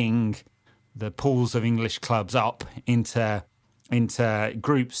dividing the pools of English clubs up into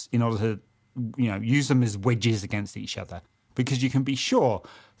groups in order to use them as wedges against each other. Because you can be sure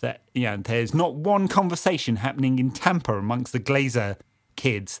that there's not one conversation happening in Tampa amongst the Glazer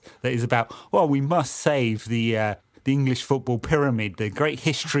kids that is about, well, we must save the English football pyramid. The great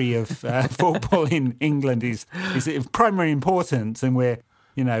history of football in England is of primary importance, and we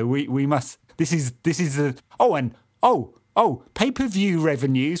must. This is the pay-per-view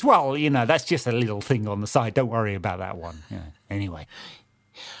revenues. Well, that's just a little thing on the side. Don't worry about that one. Anyway.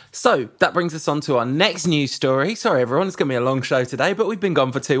 So that brings us on to our next news story. Sorry, everyone, it's going to be a long show today, but we've been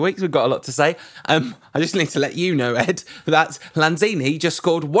gone for 2 weeks. We've got a lot to say. I just need to let you know, Ed, that Lanzini just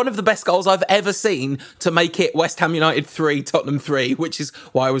scored one of the best goals I've ever seen to make it West Ham United 3, Tottenham 3, which is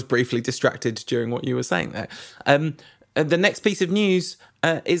why I was briefly distracted during what you were saying there. The next piece of news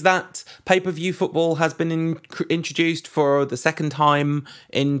is that pay-per-view football has been introduced for the second time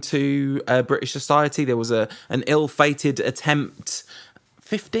into British society. There was an ill-fated attempt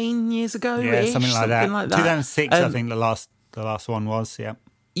 15 years ago. Yeah, something like that. 2006, I think the last one was. Yeah.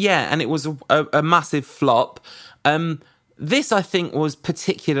 Yeah, and it was a massive flop. This, I think, was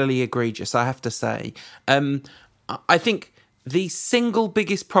particularly egregious, I have to say. I think the single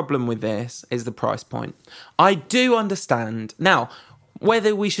biggest problem with this is the price point. I do understand. Now,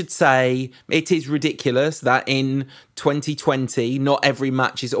 whether we should say it is ridiculous that in 2020 not every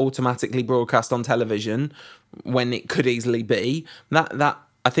match is automatically broadcast on television when it could easily be, that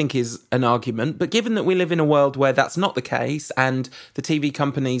I think is an argument. But given that we live in a world where that's not the case and the TV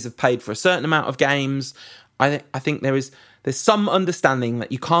companies have paid for a certain amount of games, I think there's some understanding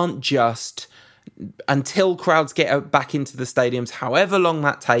that you can't just, until crowds get back into the stadiums, however long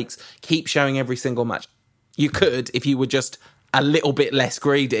that takes, keep showing every single match. You could if you were just a little bit less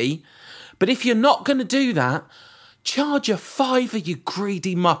greedy. But if you're not going to do that, charge a £5, you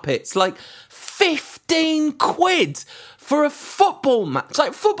greedy muppets. Like 15 quid for a football match.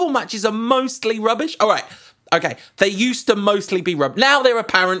 Like, football matches are mostly rubbish. All right, Okay, they used to mostly be rubbish. Now they're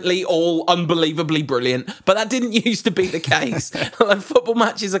apparently all unbelievably brilliant, but that didn't used to be the case. Football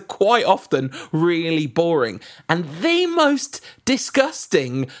matches are quite often really boring. And the most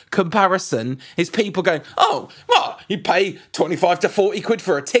disgusting comparison is people going, oh, well, you pay 25 to 40 quid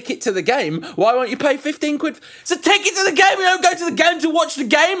for a ticket to the game. Why won't you pay 15 quid? It's a ticket to the game. You don't go to the game to watch the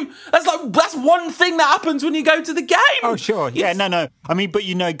game. That's one thing that happens when you go to the game. Oh, sure. Yeah, no. I mean, but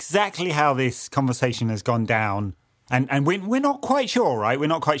you know exactly how this conversation has gone down. And we're not quite sure, right? We're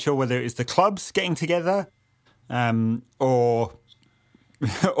not quite sure whether it was the clubs getting together or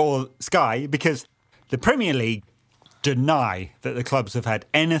Sky, because the Premier League deny that the clubs have had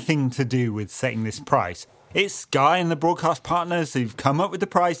anything to do with setting this price. It's Sky and the broadcast partners who've come up with the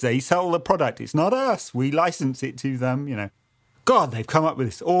price. They sell the product. It's not us. We license it to them, you know. God, they've come up with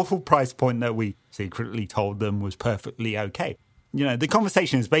this awful price point that we secretly told them was perfectly okay. You know, the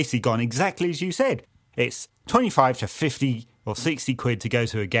conversation has basically gone exactly as you said. It's 25 to 50 or 60 quid to go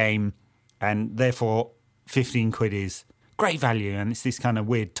to a game, and therefore 15 quid is great value. And it's this kind of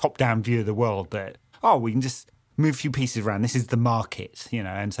weird top-down view of the world that, we can just move a few pieces around. This is the market, you know,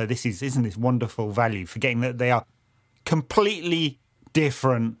 and so isn't this wonderful value, forgetting that they are completely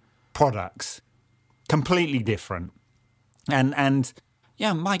different products, completely different. And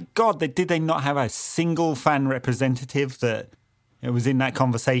yeah, my God, did they not have a single fan representative that was in that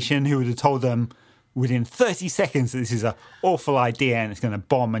conversation who would have told them within 30 seconds that this is an awful idea and it's going to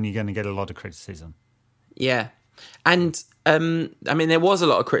bomb and you're going to get a lot of criticism? Yeah. And, I mean, there was a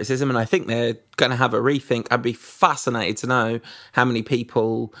lot of criticism and I think they're going to have a rethink. I'd be fascinated to know how many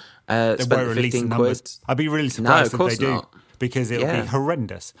people spent the 15 quid. I'd be really surprised if they not. do, because it'll be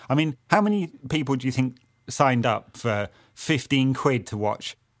horrendous. I mean, how many people do you think signed up for 15 quid to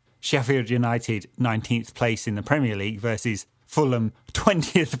watch Sheffield United 19th place in the Premier League versus Fulham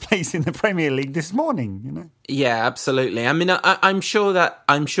 20th place in the Premier League this morning, you know? Yeah, absolutely. I mean, I'm sure that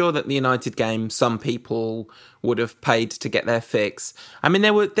the United game, some people would have paid to get their fix. I mean,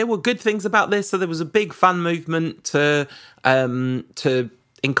 there were good things about this. So there was a big fan movement to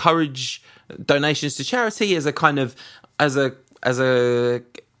encourage donations to charity as a kind of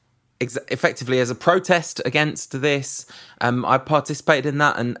effectively as a protest against this. I participated in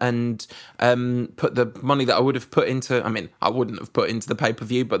that and put the money that I would have put into, I mean, I wouldn't have put into the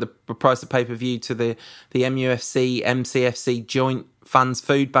pay-per-view, but the price of pay-per-view to the MUFC, MCFC joint fans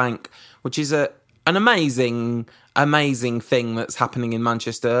food bank, which is an amazing thing that's happening in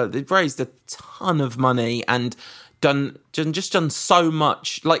Manchester. They've raised a ton of money and done so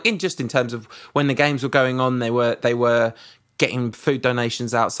much, like in terms of when the games were going on, they were getting food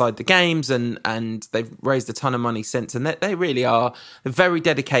donations outside the games and they've raised a ton of money since, and they really are very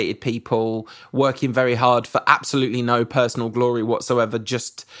dedicated people working very hard for absolutely no personal glory whatsoever.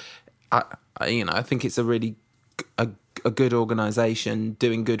 Just I think it's a really a good organisation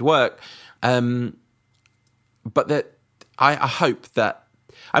doing good work, but that I hope that,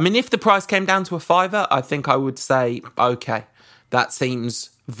 I mean, if the price came down to a £5, I think I would say, okay, that seems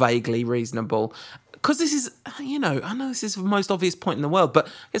vaguely reasonable. Because this is, I know this is the most obvious point in the world, but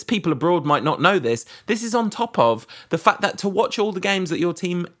I guess people abroad might not know this. This is on top of the fact that to watch all the games that your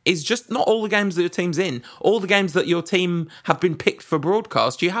team is just not all the games that your team's in, all the games that your team have been picked for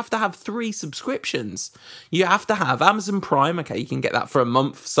broadcast, you have to have 3 subscriptions. You have to have Amazon Prime. Okay, you can get that for a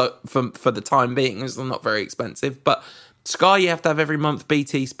month, so for the time being, it's not very expensive. But Sky, you have to have every month.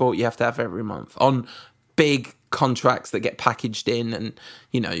 BT Sport, you have to have every month on big contracts that get packaged in, and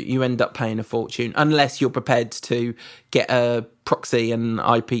you end up paying a fortune unless you're prepared to get a proxy and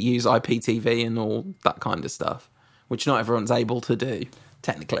use IPTV and all that kind of stuff, which not everyone's able to do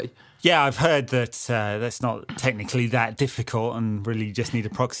technically. Yeah, I've heard that that's not technically that difficult, and really you just need a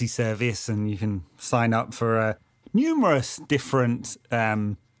proxy service, and you can sign up for numerous different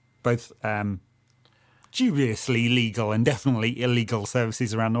both dubiously legal and definitely illegal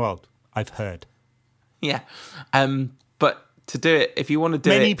services around the world, I've heard. Yeah, but to do it, if you want to do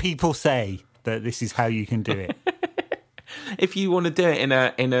Many people say that this is how you can do it. If you want to do it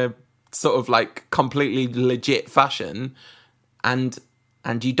in a sort of like completely legit fashion, and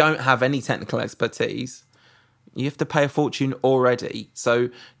you don't have any technical expertise, you have to pay a fortune already. So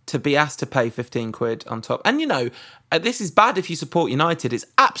to be asked to pay 15 quid on top, and this is bad if you support United. It's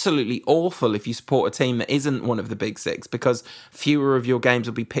absolutely awful if you support a team that isn't one of the big 6, because fewer of your games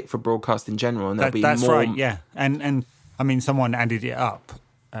will be picked for broadcast in general, and there'll be that's more. Right, yeah. And I mean, someone added it up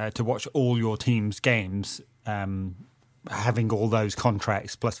to watch all your team's games. Having all those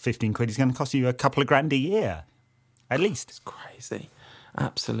contracts plus 15 quid is going to cost you a couple of grand a year, at least. It's crazy.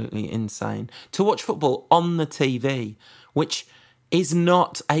 Absolutely insane. To watch football on the TV, which is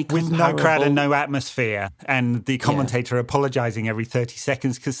not a comparable... With no crowd and no atmosphere, and the commentator apologising every 30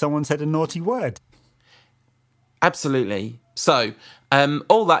 seconds because someone said a naughty word. Absolutely. So,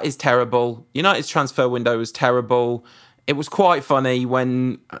 all that is terrible. United's transfer window was terrible. It was quite funny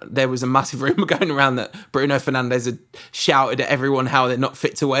when there was a massive rumour going around that Bruno Fernandes had shouted at everyone how they're not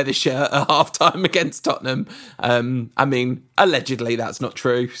fit to wear the shirt at half-time against Tottenham. I mean, allegedly that's not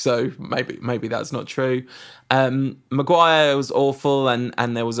true, so maybe that's not true. Maguire was awful,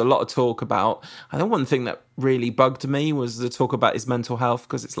 and there was a lot of talk about... I think one thing that really bugged me was the talk about his mental health,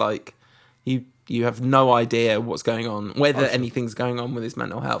 because it's like you have no idea what's going on, whether anything's going on with his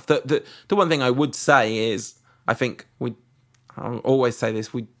mental health. The one thing I would say is, I think I always say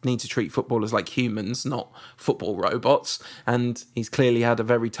this, we need to treat footballers like humans, not football robots. And he's clearly had a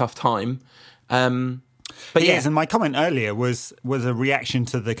very tough time. But yes, and my comment earlier was a reaction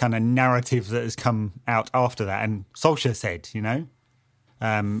to the kind of narrative that has come out after that. And Solskjaer said,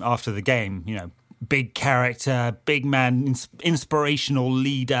 after the game, big character, big man, inspirational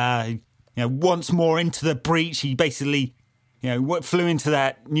leader, once more into the breach. He basically, flew into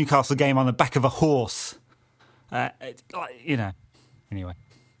that Newcastle game on the back of a horse. Anyway.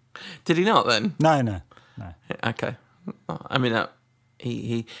 Did he not then? No. Okay. I mean,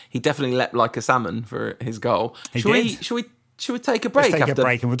 he definitely leapt like a salmon for his goal. Should we take a break? Let's take a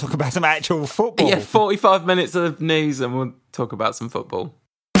break and we'll talk about some actual football. Yeah, 45 minutes of news and we'll talk about some football.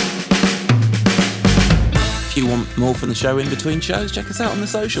 If you want more from the show in between shows, check us out on the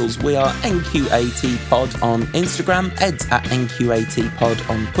socials. We are NQAT Pod on Instagram, Ed's at NQAT Pod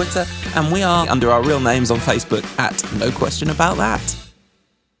on Twitter, and we are under our real names on Facebook at No Question About That.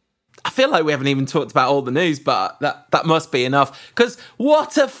 I feel like we haven't even talked about all the news, but that must be enough, because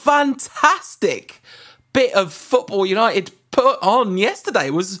what a fantastic bit of football United put on yesterday.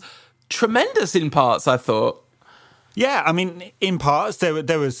 It was tremendous in parts, I thought. Yeah, I mean, in parts, there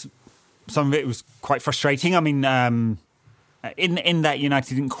was... Some of it was quite frustrating. I mean, in that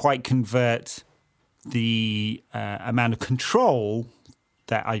United didn't quite convert the amount of control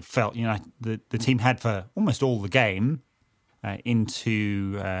that I felt the team had for almost all the game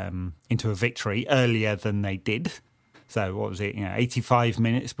into a victory earlier than they did. So what was it? 85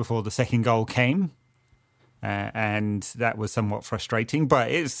 minutes before the second goal came, and that was somewhat frustrating.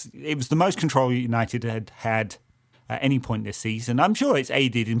 But it was the most control United had at any point this season. I'm sure it's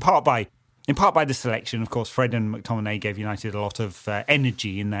aided in part by the selection. Of course, Fred and McTominay gave United a lot of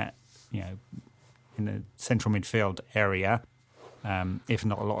energy in that, in the central midfield area, if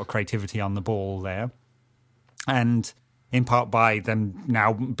not a lot of creativity on the ball there. And in part by them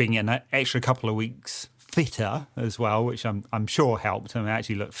now being an extra couple of weeks fitter as well, which I'm sure helped. And they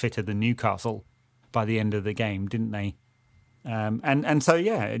actually looked fitter than Newcastle by the end of the game, didn't they? And so,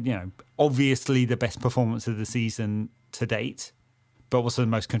 obviously the best performance of the season to date, but also the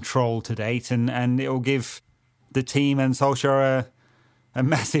most control to date. And it will give the team and Solskjaer a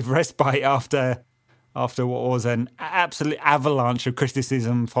massive respite after what was an absolute avalanche of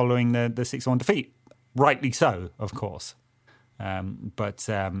criticism following the 6-1 defeat. Rightly so, of course. But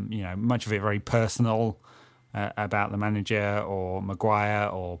much of it very personal about the manager or Maguire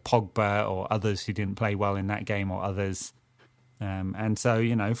or Pogba or others who didn't play well in that game or others. And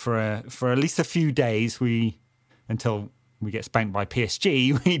so, for at least a few days, until we get spanked by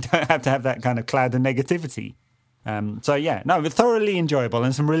PSG, we don't have to have that kind of cloud of negativity. Thoroughly enjoyable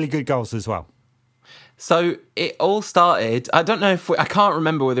and some really good goals as well. So it all started, I don't know I can't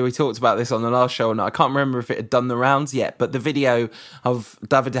remember whether we talked about this on the last show or not. I can't remember if it had done the rounds yet, but the video of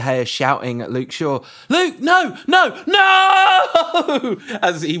David De Gea shouting at Luke Shaw, "Luke, no!"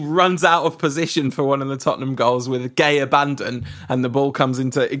 as he runs out of position for one of the Tottenham goals with gay abandon, and the ball comes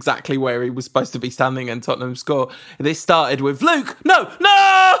into exactly where he was supposed to be standing and Tottenham score. This started with Luke, no!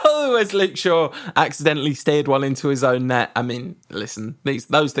 As Luke Shaw accidentally steered one into his own net. I mean, listen,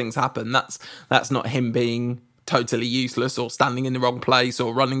 those things happen. That's not him being totally useless or standing in the wrong place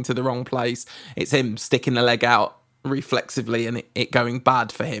or running to the wrong place. It's him sticking the leg out reflexively and it going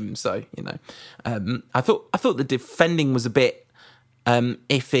bad for him. So, I thought the defending was a bit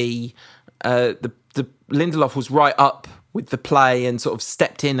iffy. The Lindelof was right up with the play and sort of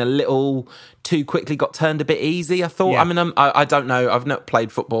stepped in a little too quickly, got turned a bit easy, I thought. Yeah. I mean, I don't know. I've not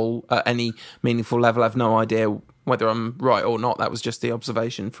played football at any meaningful level. I've no idea whether I'm right or not. That was just the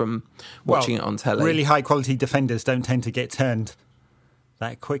observation from watching it on telly. Really high quality defenders don't tend to get turned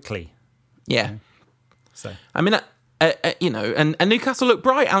that quickly. Yeah. So I mean, and Newcastle looked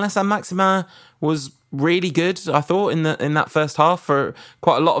bright. Alassane Maximin was really good, I thought, in that first half for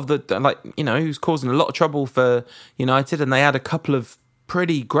quite a lot of he was causing a lot of trouble for United, and they had a couple of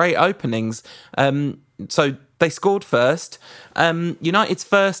pretty great openings. So they scored first. United's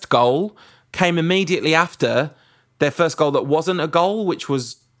first goal came immediately after their first goal that wasn't a goal, which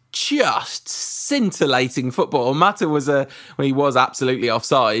was just scintillating football. Mata he was absolutely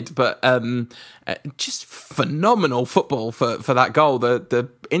offside, but just phenomenal football for that goal. The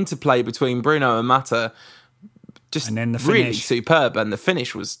interplay between Bruno and Mata, just and then the really finish. superb, and the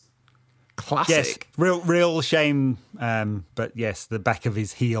finish was classic. Yes, real shame. But yes, the back of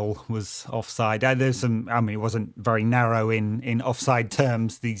his heel was offside. There's some. I mean, it wasn't very narrow in offside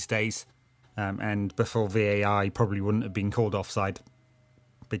terms these days. And before VAR, he probably wouldn't have been called offside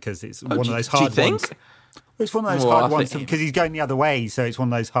because it's one of those hard ones. It's one of those hard ones because he's going the other way, so it's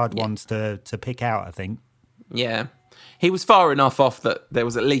one of those hard ones to pick out, I think. Yeah. He was far enough off that there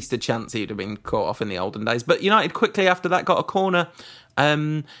was at least a chance he'd have been caught off in the olden days. But United quickly after that got a corner,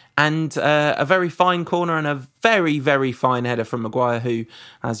 and a very fine corner and a very, very fine header from Maguire, who,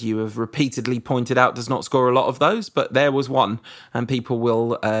 as you have repeatedly pointed out, does not score a lot of those. But there was one, and people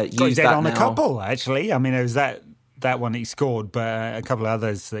will use that on now. A couple, actually. I mean, there was that one he scored, but a couple of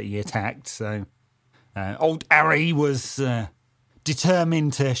others that he attacked. So old Ari was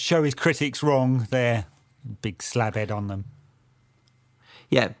determined to show his critics wrong there. Big slab head on them.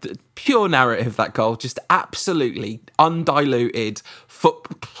 Yeah, pure narrative, that goal. Just absolutely undiluted.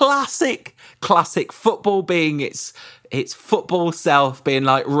 Classic football being its football self, being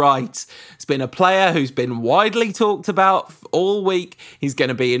like, right, it's been a player who's been widely talked about all week. He's going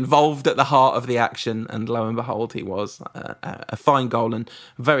to be involved at the heart of the action. And lo and behold, he was. A fine goal, and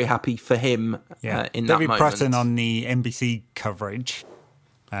very happy for him in that moment. David Preston on the NBC coverage,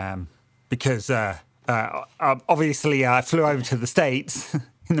 because... obviously, I flew over to the States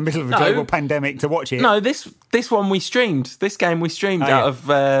in the middle of a global pandemic to watch it. No, this one we streamed. This game we streamed out of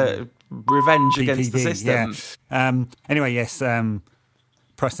revenge against the system. Yeah. Anyway, yes,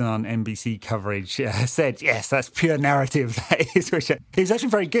 Preston on NBC coverage said, yes, that's pure narrative. That is, which he's actually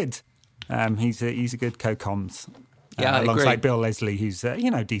very good. He's a good co-comms. Alongside agree. Bill Leslie, who's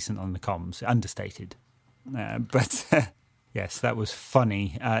decent on the comms, understated, but. Yes, that was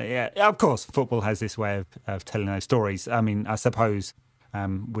funny. Of course, football has this way of telling those stories. I mean, I suppose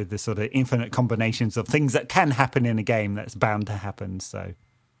with the sort of infinite combinations of things that can happen in a game, that's bound to happen. So,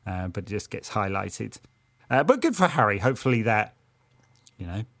 but it just gets highlighted. But good for Harry. Hopefully that,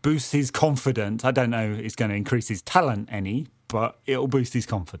 boosts his confidence. I don't know if it's going to increase his talent any, but it'll boost his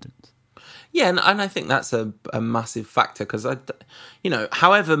confidence. Yeah, and I think that's a massive factor because,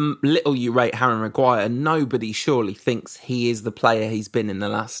 however little you rate Harry Maguire, nobody surely thinks he is the player he's been in the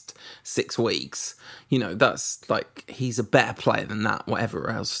last 6 weeks. That's like, he's a better player than that, whatever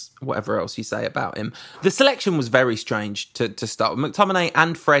else you say about him. The selection was very strange to start with. McTominay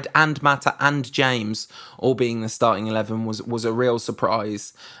and Fred and Mata and James all being the starting 11 was a real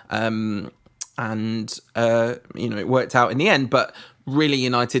surprise. It worked out in the end, but really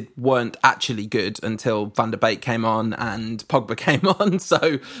United weren't actually good until Van der Beek came on and Pogba came on.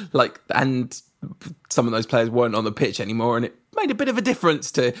 So, and some of those players weren't on the pitch anymore, and it made a bit of a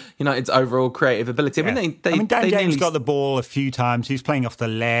difference to United's overall creative ability. Yeah. Dan James got the ball a few times. He was playing off the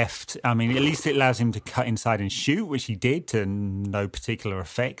left. I mean, at least it allows him to cut inside and shoot, which he did to no particular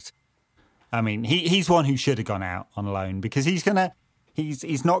effect. I mean, he's one who should have gone out on loan because he's not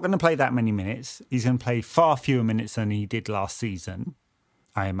going to play that many minutes. He's going to play far fewer minutes than he did last season,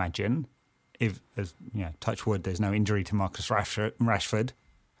 I imagine. If, touch wood, there's no injury to Marcus Rashford.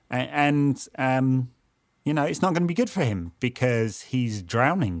 And it's not going to be good for him because he's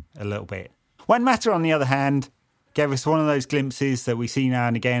drowning a little bit. Juan Mata, on the other hand, gave us one of those glimpses that we see now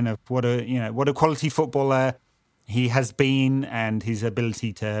and again of what a quality footballer he has been, and his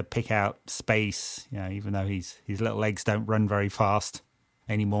ability to pick out space, even though his little legs don't run very fast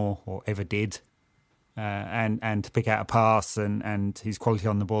anymore or ever did, and to pick out a pass, and his quality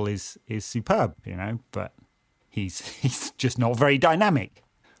on the ball is superb, but he's just not very dynamic.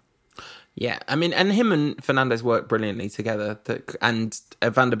 Yeah, I mean, and him and Fernandes work brilliantly together, and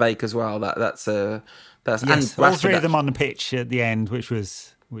Van der Beek as well. That's yes, and all three of them on the pitch at the end, which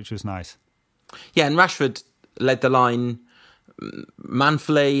was nice. Yeah, and Rashford led the line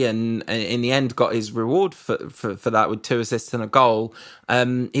manfully, and in the end got his reward for that with 2 assists and a goal.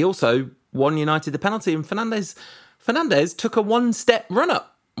 He also won United the penalty, and Fernandes took a 1-step run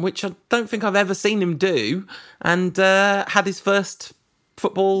up, which I don't think I've ever seen him do, and had his first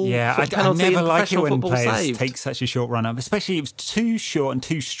football. Yeah, I never like it when players saved. Take such a short run up, especially if it's too short and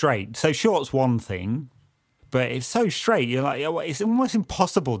too straight. So short's one thing, but it's so straight, you're like, it's almost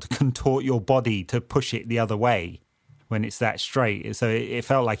impossible to contort your body to push it the other way when it's that straight. So it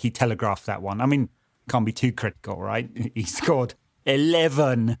felt like he telegraphed that one. I mean, can't be too critical, right? He scored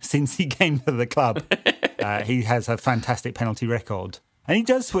 11 since he came to the club. He has a fantastic penalty record. And he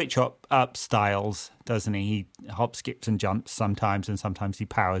does switch up styles, doesn't he? He hops, skips and jumps sometimes, and sometimes he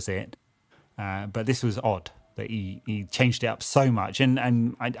powers it. But this was odd that he changed it up so much.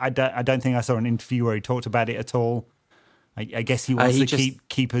 And I don't think I saw an interview where he talked about it at all. I guess he wants to keep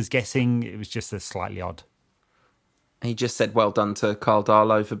keepers guessing. It was just slightly odd. He just said well done to Carl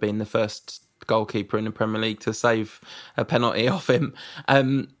Darlow for being the first goalkeeper in the Premier League to save a penalty off him.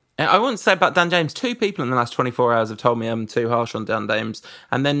 I want to say about Dan James, 2 people in the last 24 hours have told me I'm too harsh on Dan James.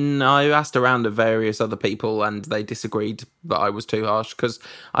 And then I asked around of various other people and they disagreed that I was too harsh because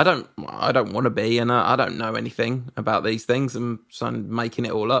I don't want to be, and I don't know anything about these things. So I'm making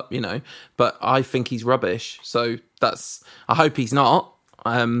it all up, but I think he's rubbish. So I hope he's not.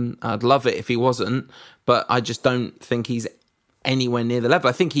 I'd love it if he wasn't, but I just don't think he's anywhere near the level.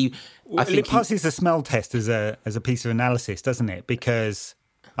 I think it passes the smell test as a piece of analysis, doesn't it? Because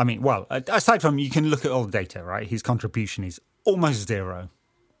aside from, you can look at all the data, right? His contribution is almost 0.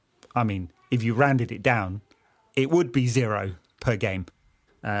 If you rounded it down, it would be 0 per game.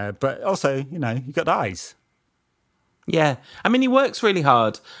 But also, you got eyes. Yeah. He works really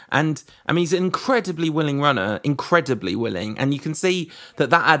hard. And, he's an incredibly willing runner, incredibly willing. And you can see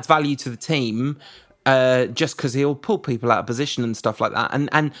that adds value to the team. Just because he'll pull people out of position and stuff like that.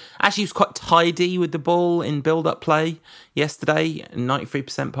 And actually he was quite tidy with the ball in build-up play yesterday,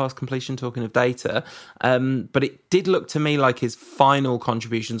 93% pass completion, talking of data. But it did look to me like his final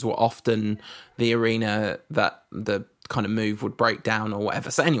contributions were often the arena that the kind of move would break down or whatever.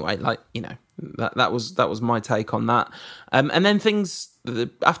 So anyway, that was my take on that. And then things,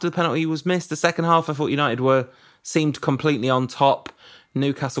 after the penalty was missed, the second half, I thought United seemed completely on top.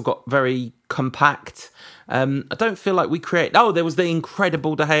 Newcastle got very compact. I don't feel like we create... Oh, there was the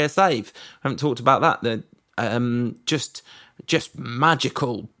incredible De Gea save. I haven't talked about that. The just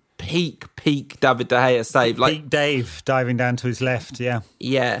magical peak David De Gea save. Peak Dave diving down to his left, yeah.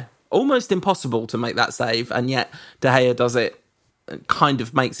 Yeah. Almost impossible to make that save, and yet De Gea does it, kind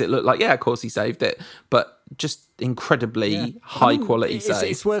of makes it look like, yeah, of course he saved it, but just incredibly high-quality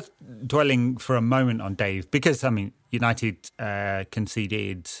save. It's worth dwelling for a moment on Dave, because, United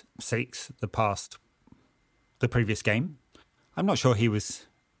conceded 6 the previous game. I'm not sure he was,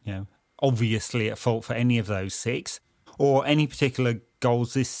 obviously at fault for any of those 6 or any particular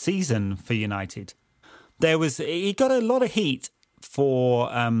goals this season for United. He got a lot of heat for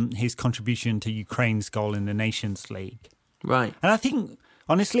his contribution to Ukraine's goal in the Nations League. Right. And I think,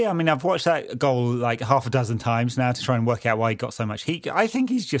 honestly, I've watched that goal like half a dozen times now to try and work out why he got so much heat. I think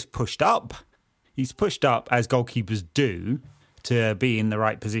he's just pushed up. He's pushed up, as goalkeepers do, to be in the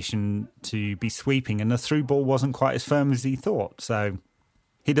right position to be sweeping, and the through ball wasn't quite as firm as he thought. So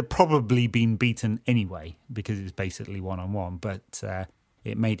he'd have probably been beaten anyway, because it's basically one-on-one, but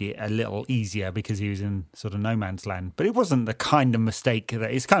it made it a little easier because he was in sort of no man's land. But it wasn't the kind of mistake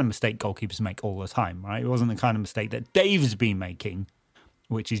it's kind of mistake goalkeepers make all the time, right? It wasn't the kind of mistake that Dave's been making,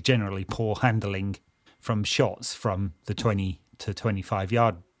 which is generally poor handling from shots from the 20 to 25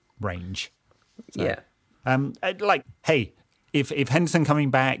 yard range. So, yeah. Hey, if Henderson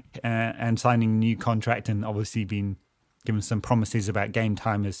coming back and signing a new contract and obviously been given some promises about game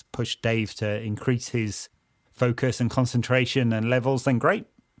time has pushed Dave to increase his focus and concentration and levels, then great.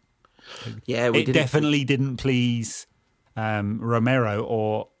 Yeah, it definitely didn't please Romero,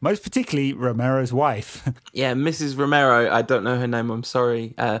 or most particularly Romero's wife. Yeah, Mrs. Romero, I don't know her name, I'm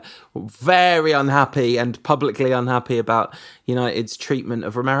sorry. Very unhappy and publicly unhappy about United's treatment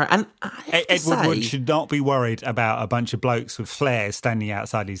of Romero. And Edward Wood should not be worried about a bunch of blokes with flares standing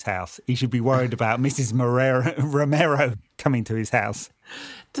outside his house. He should be worried about Mrs. Romero coming to his house.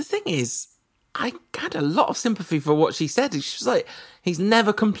 The thing is, I had a lot of sympathy for what she said. She was like, he's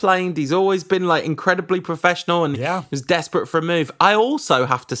never complained. He's always been incredibly professional and was desperate for a move. I also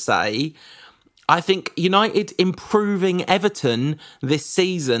have to say, I think United improving Everton this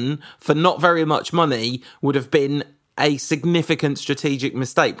season for not very much money would have been a significant strategic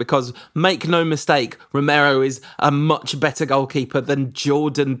mistake, because make no mistake, Romero is a much better goalkeeper than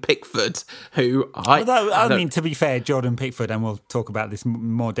Jordan Pickford, who to be fair, Jordan Pickford, and we'll talk about this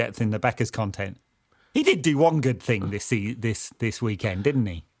more depth in the Backers content, he did do one good thing this weekend, didn't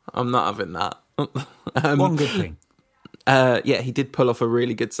he? I'm not having that. One good thing. He did pull off a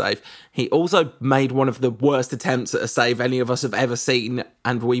really good save. He also made one of the worst attempts at a save any of us have ever seen,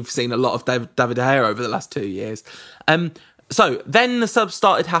 and we've seen a lot of David De Gea over the last 2 years. So then the subs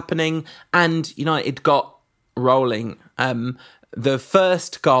started happening and United got rolling. The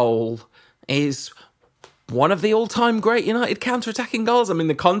first goal is one of the all-time great United counter-attacking goals. I mean,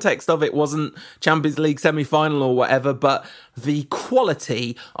 the context of it wasn't Champions League semi-final or whatever, but the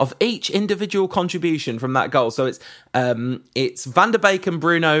quality of each individual contribution from that goal. So it's Van der Beek and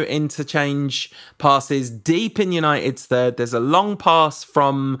Bruno interchange passes deep in United's third. There's a long pass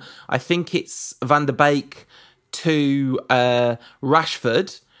from, I think it's Van der Beek to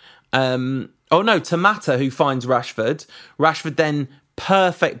Rashford. To Mata, who finds Rashford. Rashford then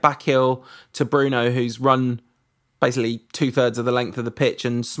perfect backheel to Bruno, who's run basically 2/3 of the length of the pitch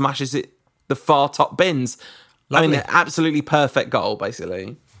and smashes it the far top bins. Lovely. I mean, absolutely perfect goal,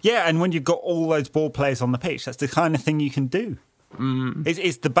 basically. Yeah, and when you've got all those ball players on the pitch, that's the kind of thing you can do.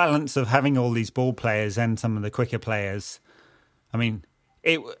 It's the balance of having all these ball players and some of the quicker players. I mean,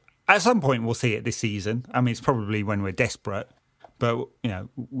 at some point we'll see it this season. I mean, it's probably when we're desperate, but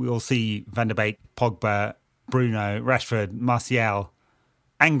we'll see Van der Beek, Pogba, Bruno, Rashford, Martial,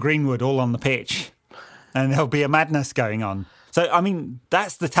 and Greenwood all on the pitch, and there'll be a madness going on. So, I mean,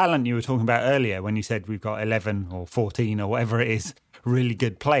 that's the talent you were talking about earlier when you said we've got 11 or 14 or whatever it is, really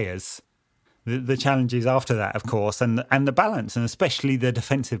good players. The challenges after that, of course, and the balance, and especially the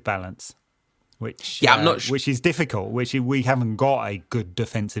defensive balance, which is difficult, which we haven't got a good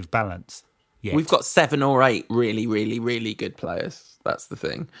defensive balance yet. We've got 7 or 8 really, really, really good players. That's the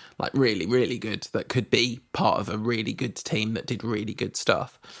thing. Like, really, really good, that could be part of a really good team that did really good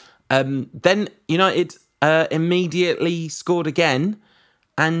stuff. Then United immediately scored again,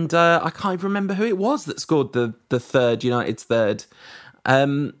 and I can't remember who it was that scored the third, United's third.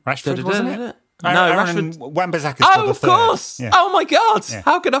 Rashford, wasn't it? No, Rashford. Wan-Bissaka scored the third. Of course. Yeah. Oh, my God. Yeah.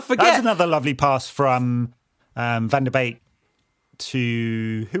 How could I forget? That was another lovely pass from Van der Beek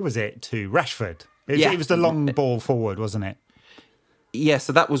to, who was it? To Rashford. It was the long ball forward, wasn't it? Yeah,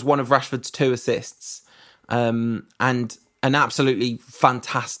 so that was one of Rashford's 2 assists, and an absolutely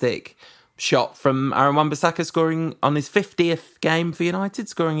fantastic shot from Aaron Wan-Bissaka, scoring on his 50th game for United,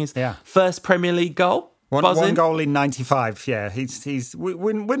 scoring his first Premier League goal. One goal in 95. Yeah,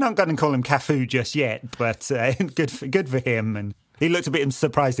 we're not going to call him Cafu just yet, but good for him. And he looked a bit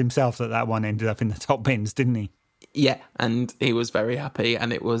surprised himself that one ended up in the top bins, didn't he? Yeah, and he was very happy,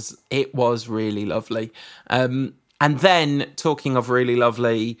 and it was really lovely. And then, talking of really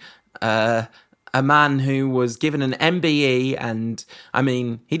lovely, a man who was given an MBE, and I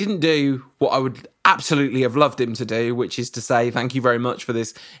mean, he didn't do what I would absolutely have loved him to do, which is to say thank you very much for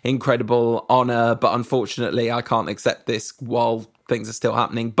this incredible honour, but unfortunately I can't accept this while things are still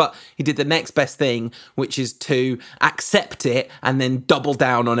happening. But he did the next best thing, which is to accept it and then double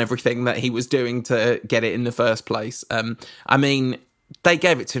down on everything that he was doing to get it in the first place. I mean, they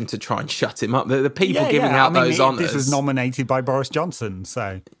gave it to him to try and shut him up. The people giving out those honours. This was nominated by Boris Johnson,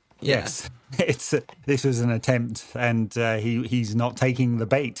 so yes, this was an attempt, and he's not taking the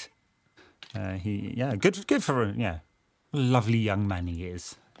bait. Good for lovely young man he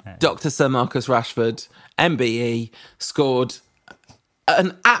is. Dr. Sir Marcus Rashford, MBE, scored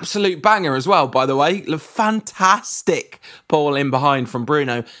an absolute banger as well, by the way. A fantastic ball in behind from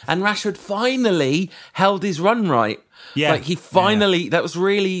Bruno, and Rashford finally held his run right. Yeah, he finally. That was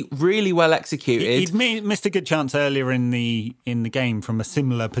really, really well executed. He'd missed a good chance earlier in the game from a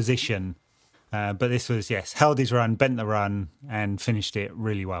similar position, but this was held his run, bent the run, and finished it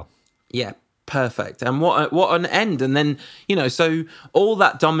really well. Yeah, perfect. And what an end! And then so all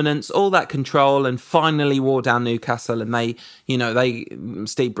that dominance, all that control, and finally wore down Newcastle. And they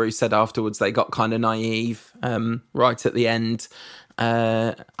Steve Bruce said afterwards they got kind of naive right at the end.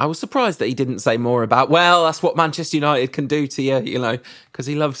 I was surprised that he didn't say more about, well, that's what Manchester United can do to you, because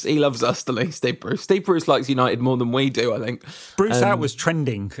he loves us, doesn't he, Steve Bruce? Steve Bruce likes United more than we do, I think. Bruce out was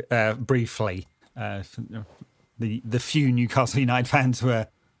trending briefly. The few Newcastle United fans were.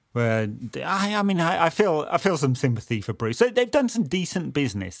 I feel some sympathy for Bruce. So they've done some decent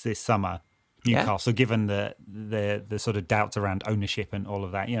business this summer, Newcastle, given the sort of doubts around ownership and all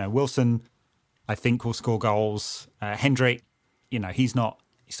of that. Wilson, I think, will score goals. Hendrick. He's not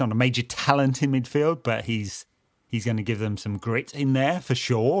a major talent in midfield, but he's going to give them some grit in there for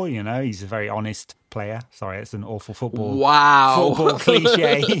sure. He's a very honest player. Sorry, it's an awful football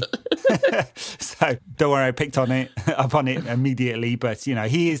cliche. So don't worry, I picked up on it immediately. But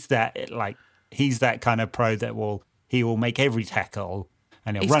he is that he's that kind of pro that he will make every tackle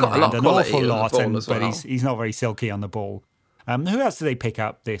and he'll run around an awful lot. But he's not very silky on the ball. Who else did they pick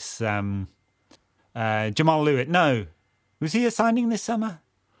up this? Jamal Lewis? No. Was he a signing this summer?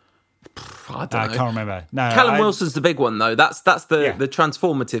 I don't know. I can't remember. No, Callum Wilson's the big one, though. That's the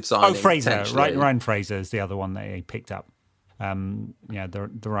transformative signing. Oh, Fraser. Ryan Fraser is the other one that he picked up.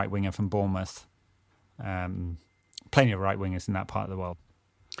 The right winger from Bournemouth. Plenty of right wingers in that part of the world.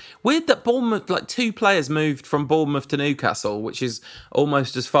 Weird that Bournemouth, like 2 players moved from Bournemouth to Newcastle, which is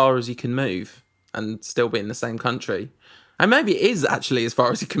almost as far as you can move and still be in the same country. And maybe it is actually as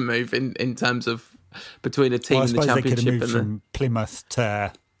far as you can move in terms of between a team in the Championship they could have moved from Plymouth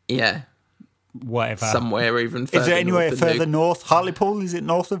to whatever, somewhere even further. Is there anywhere further north? Hartlepool, is it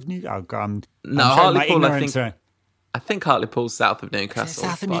north of Newcastle? No, Hartlepool. I think Hartlepool's south of Newcastle.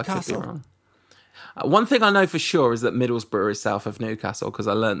 South of Newcastle. I could be wrong. One thing I know for sure is that Middlesbrough is south of Newcastle because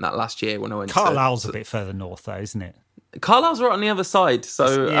I learned that last year when I went. Carlisle's a bit further north, though, isn't it? Carlisle's right on the other side,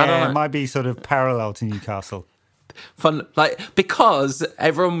 so yeah, I don't know. It might be sort of parallel to Newcastle. Fun, because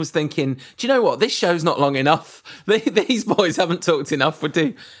everyone was thinking, do you know what? This show's not long enough. These boys haven't talked enough. We'll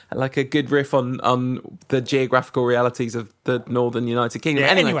do like a good riff on the geographical realities of the Northern United Kingdom.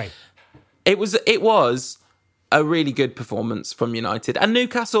 Yeah, anyway, it was a really good performance from United, and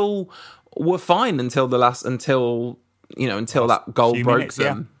Newcastle were fine until that goal broke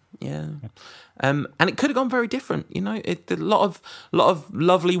them. Yeah. And it could have gone very different, a lot of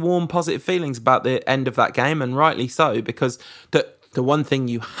lovely, warm, positive feelings about the end of that game, and rightly so, because the one thing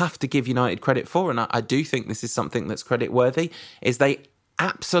you have to give United credit for, and I do think this is something that's credit worthy, is they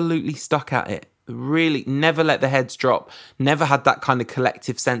absolutely stuck at it. Really never let the heads drop, never had that kind of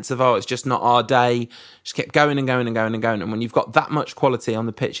collective sense of, it's just not our day. Just kept going and going and going and going. And when you've got that much quality on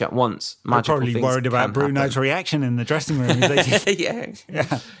the pitch at once, magical things probably worried about Bruno's reaction in the dressing room.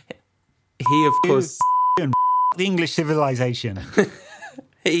 Yeah. He, of course, the English civilization.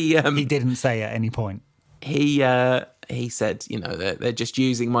 He didn't say at any point. He said, they're just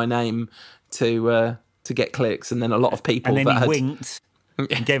using my name to get clicks, and then a lot of people. And then he winked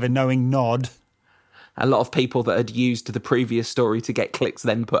and gave a knowing nod. A lot of people that had used the previous story to get clicks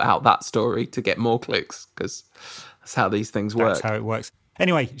then put out that story to get more clicks, because that's how these things work. That's how it works.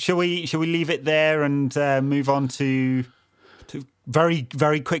 Anyway, shall we leave it there and move on to very,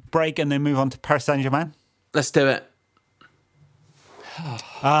 very quick break and then move on to Paris Saint-Germain? Let's do it.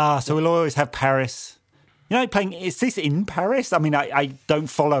 So we'll always have Paris. Playing, is this in Paris? I mean, I don't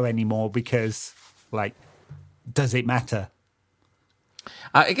follow anymore because, does it matter?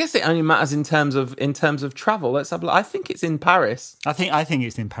 I guess it only matters in terms of travel. Let's have. I think it's in Paris. I think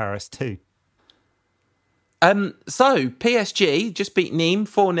it's in Paris too. So PSG just beat Nîmes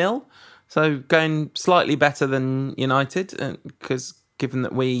 4-0. So going slightly better than United, because given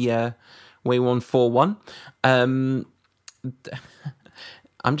that we won 4-1. I'm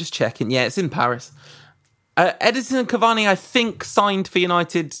just checking. Yeah, it's in Paris. Edinson Cavani, I think, signed for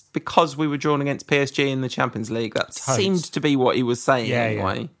United because we were drawn against PSG in the Champions League. That seemed to be what he was saying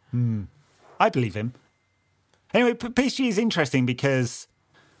anyway. Yeah. I believe him. Anyway, PSG is interesting because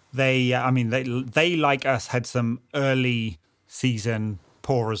they like us, had some early season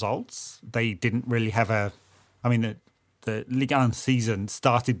poor results. They didn't really have the Ligue 1 season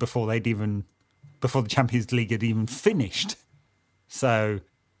started before the Champions League had even finished. So,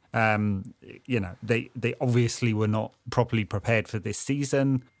 they obviously were not properly prepared for this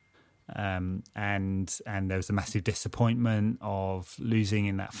season. And there was a massive disappointment of losing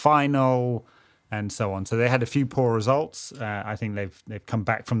in that final and so on. So they had a few poor results. I think they've come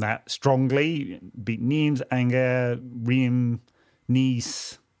back from that strongly, beat Nîmes, Angers, Reims,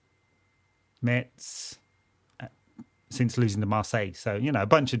 Nice, Metz, since losing to Marseille. So, a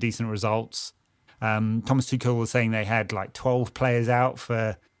bunch of decent results. Thomas Tuchel was saying they had 12 players out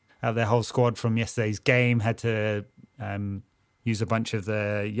their whole squad from yesterday's game, had to use a bunch of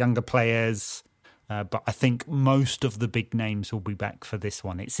the younger players. But I think most of the big names will be back for this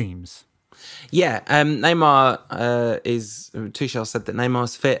one, it seems. Yeah, Neymar Tuchel said that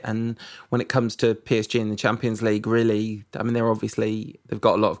Neymar's fit, and when it comes to PSG in the Champions League, really, they've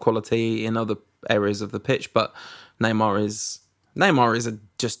got a lot of quality in other areas of the pitch, but Neymar is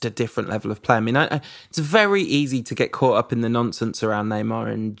just a different level of play. I mean, it's very easy to get caught up in the nonsense around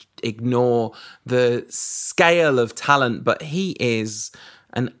Neymar and ignore the scale of talent, but he is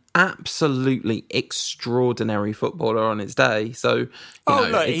an absolutely extraordinary footballer on his day. So,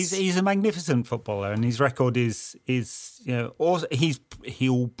 he's a magnificent footballer, and his record is also, he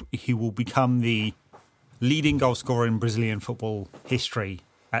will become the leading goal scorer in Brazilian football history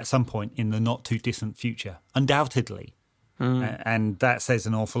at some point in the not too distant future, undoubtedly. And that says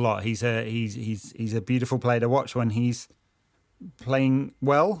an awful lot. He's a beautiful player to watch when he's playing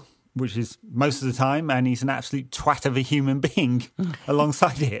well, which is most of the time, and he's an absolute twat of a human being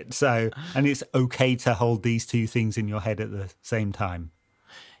alongside it. So, and it's okay to hold these two things in your head at the same time.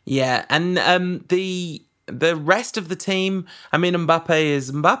 Yeah, and the rest of the team, I mean, Mbappe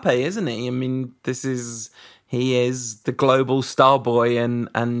is Mbappe, isn't he? I mean, he is the global star boy,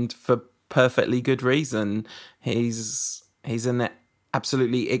 and for perfectly good reason. He's an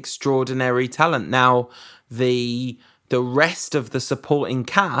absolutely extraordinary talent. Now, the rest of the supporting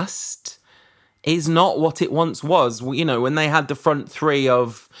cast is not what it once was. You know, when they had the front three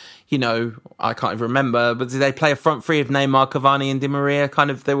of, you know, I can't even remember, but did they play a front three of Neymar, Cavani, and Di Maria? Kind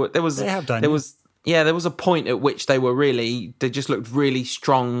of, there was a point at which they just looked really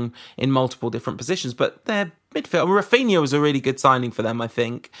strong in multiple different positions. But their midfield, Rafinha was a really good signing for them, I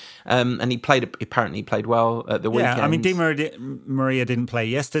think, and he apparently played well at the weekend. Yeah, I mean, Di Maria didn't play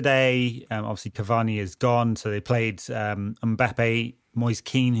yesterday. Obviously, Cavani is gone, so they played Mbappe, Moise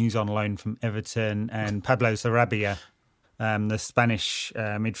Kean, who's on loan from Everton, and Pablo Sarabia, the Spanish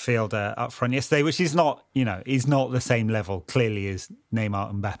midfielder up front yesterday, which is not the same level, clearly, as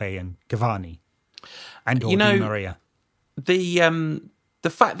Neymar, Mbappe, and Cavani, and Di Maria. The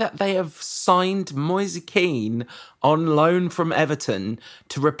fact that they have signed Moise Kean on loan from Everton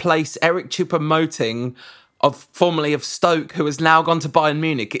to replace Eric Choupo-Moting, formerly of Stoke, who has now gone to Bayern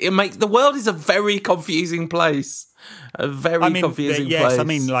Munich, the world is a very confusing place. Confusing place. Yes, I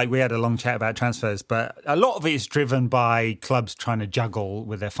mean, like, we had a long chat about transfers, but a lot of it is driven by clubs trying to juggle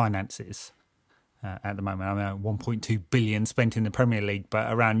with their finances at the moment. I mean, 1.2 billion spent in the Premier League,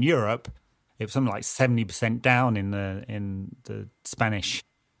 but around Europe, it was something like 70% down in the Spanish,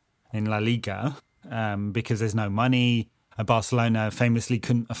 in La Liga, because there's no money. Barcelona famously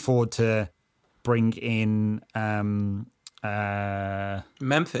couldn't afford to bring in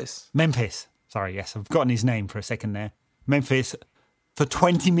Memphis. Sorry, yes, I've forgotten his name for a second there. Memphis for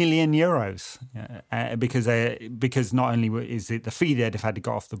 20 million euros, because not only is it the fee they'd have had to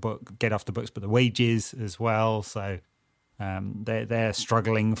get off the books, but the wages as well. So they're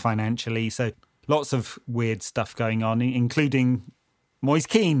struggling financially. So lots of weird stuff going on, including Moise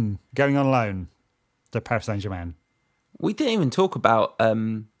Kean going on loan to Paris Saint-Germain. We didn't even talk about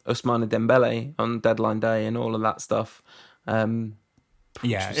Ousmane Dembele on deadline day and all of that stuff.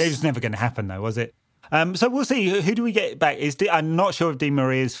 Yeah, it was never going to happen, though, was it? So we'll see. Who do we get back? I'm not sure if Di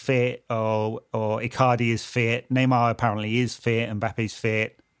Maria is fit or Icardi is fit. Neymar apparently is fit. Mbappe's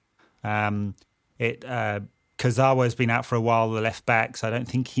fit. Kazawa's been out for a while, the left back, so I don't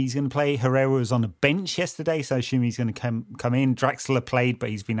think he's going to play. Herrera was on the bench yesterday, so I assume he's going to come in. Draxler played, but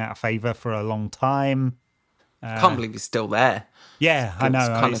he's been out of favour for a long time. Can't believe he's still there. Yeah, I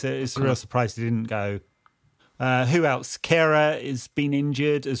know. It's a real surprise he didn't go. Who else? Kera has been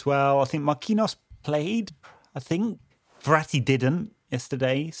injured as well. I think Marquinhos played, Verratti didn't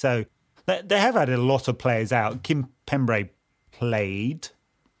yesterday. So they have had a lot of players out. Kim Pembre played,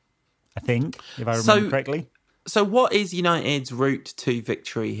 I think, if I remember correctly. So what is United's route to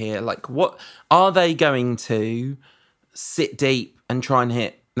victory here? Like, what are they going to sit deep and try and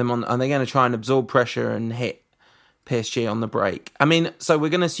hit them on? Are they going to try and absorb pressure and hit PSG on the break? I mean, so we're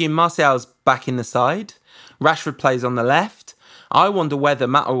going to assume Martial's back in the side. Rashford plays on the left. I wonder whether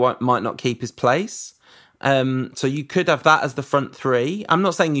Mata might not keep his place. So you could have that as the front three. I'm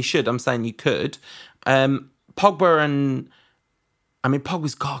not saying you should. I'm saying you could. Pogba's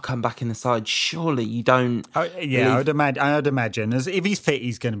got to come back in the side. Surely you don't. I would imagine. If he's fit,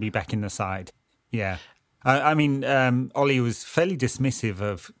 he's going to be back in the side. Yeah. Ollie was fairly dismissive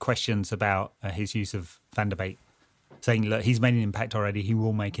of questions about his use of Van der Beek, saying, look, he's made an impact already. He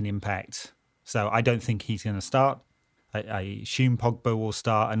will make an impact. So I don't think he's going to start. I assume Pogba will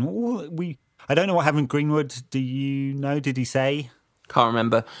start. And I don't know what happened to Greenwood. Do you know? Did he say? Can't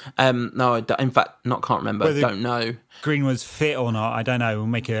remember. No, in fact, not can't remember. Whether don't know. Greenwood's fit or not, I don't know. Will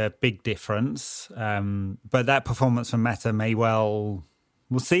make a big difference. But that performance from Mata may well...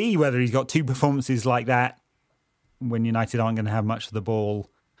 We'll see whether he's got two performances like that when United aren't going to have much of the ball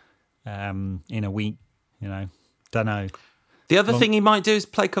in a week. Don't know. The other thing he might do is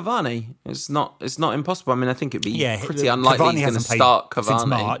play Cavani. It's not impossible. I mean, I think it'd be pretty unlikely he's going to start Cavani since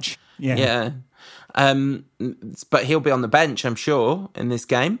March. Yeah. But he'll be on the bench, I'm sure, in this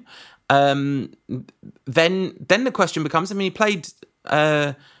game. Then the question becomes, he played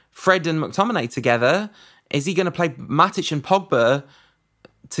Fred and McTominay together. Is he going to play Matic and Pogba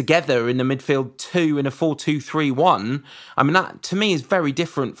together in the midfield two in a 4-2-3-1? I mean, that to me is very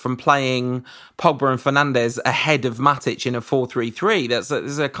different from playing Pogba and Fernandes ahead of Matic in a 4-3-3.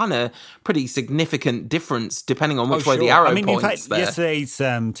 There's a kind of pretty significant difference depending on which way the arrow points. In fact, there. Yesterday's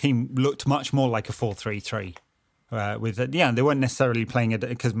team looked much more like a 4-3-3. They weren't necessarily playing it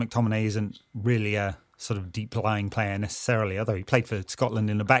because McTominay isn't really a sort of deep-lying player necessarily, although he played for Scotland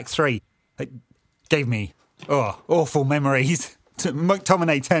in the back three. It gave me awful memories.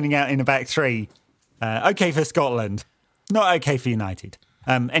 McTominay turning out in a back three. Okay for Scotland, not okay for United.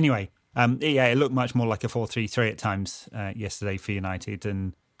 It looked much more like a 4-3-3 at times yesterday for United,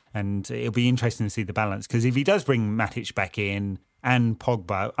 and it'll be interesting to see the balance, because if he does bring Matic back in, and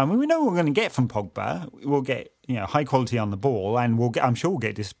Pogba. I mean, we know what we're going to get from Pogba. We'll get high quality on the ball, and I'm sure we'll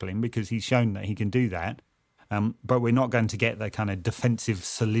get discipline because he's shown that he can do that. But we're not going to get the kind of defensive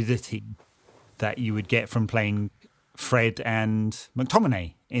solidity that you would get from playing Fred and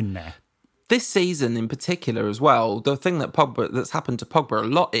McTominay in there. This season in particular as well, the thing that's happened to Pogba a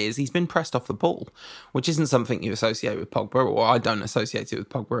lot is he's been pressed off the ball, which isn't something you associate with Pogba, or I don't associate it with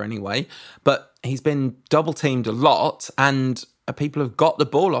Pogba anyway. But he's been double teamed a lot, and people have got the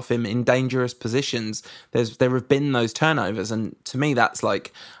ball off him in dangerous positions. There have been those turnovers, and to me that's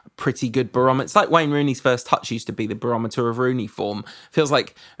like a pretty good barometer. It's like Wayne Rooney's first touch used to be the barometer of Rooney form. Feels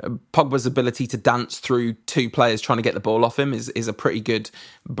like Pogba's ability to dance through two players trying to get the ball off him is a pretty good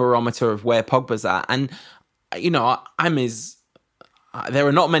barometer of where Pogba's at. And there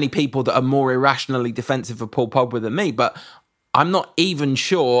are not many people that are more irrationally defensive of Paul Pogba than me, but I'm not even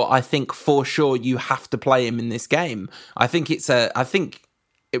sure. I think for sure you have to play him in this game. I think Solskjaer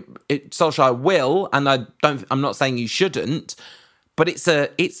will, and I'm not saying you shouldn't, but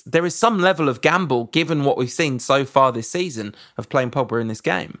there is some level of gamble given what we've seen so far this season of playing Pogba in this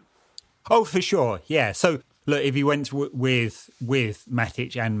game. Oh, for sure, yeah. So look, if you went with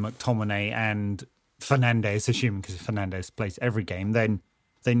Matic and McTominay and Fernandes, assuming because Fernandes plays every game, then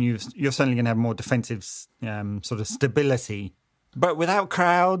you're certainly going to have more defensive sort of stability. But without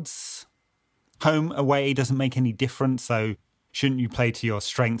crowds, home, away doesn't make any difference. So shouldn't you play to your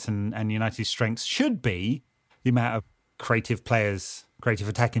strengths? And United's strengths should be the amount of creative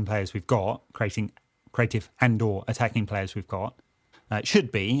attacking players we've got, creative and/or attacking players we've got. It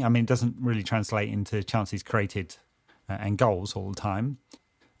should be. I mean, it doesn't really translate into chances created and goals all the time.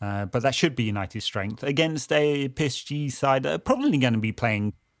 But that should be United's strength against a PSG side that are probably going to be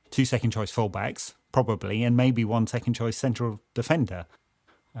playing 2 second-choice fullbacks, probably, and maybe 1 second-choice central defender.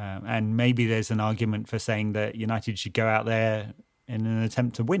 And maybe there's an argument for saying that United should go out there in an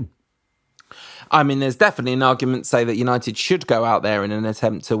attempt to win. I mean, there's definitely an argument to say that United should go out there in an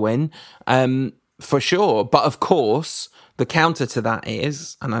attempt to win, for sure. But of course, the counter to that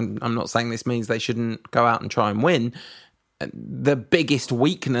is, and I'm not saying this means they shouldn't go out and try and win, the biggest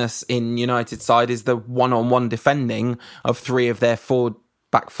weakness in United's side is the one-on-one defending of 3 of their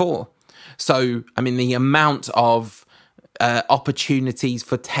back four. So, I mean, the amount of opportunities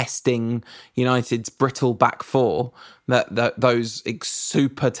for testing United's brittle back four that those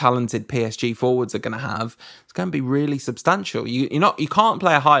super talented PSG forwards are going to have, it's going to be really substantial. You can't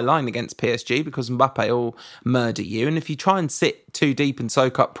play a high line against PSG because Mbappe will murder you, and if you try and sit too deep and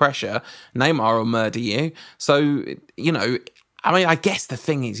soak up pressure, Neymar will murder you. So I mean, I guess the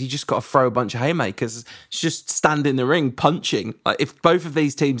thing is you just got to throw a bunch of haymakers, just stand in the ring punching. Like, if both of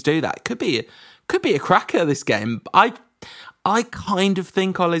these teams do that, it could be a cracker, this game. I kind of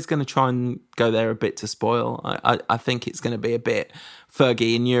think Ole's going to try and go there a bit to spoil. I think it's going to be a bit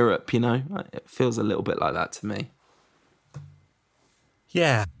Fergie in Europe, It feels a little bit like that to me.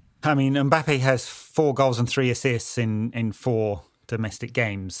 Yeah. I mean, Mbappe has 4 goals and 3 assists in 4 domestic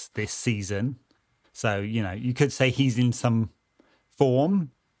games this season. So, you could say he's in some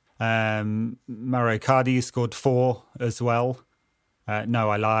form. Mauro Icardi scored 4 as well. No,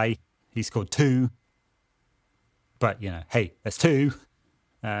 I lie. He scored 2. But, hey, that's 2.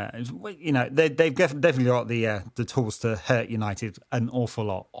 They've definitely got the tools to hurt United an awful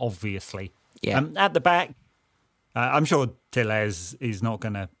lot, obviously. Yeah. At the back, I'm sure Tellez is not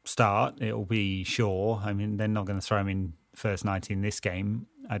going to start. It'll be Shaw. I mean, they're not going to throw him in first 90 in this game,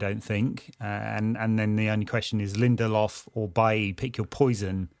 I don't think. And then the only question is Lindelof or Bailly. Pick your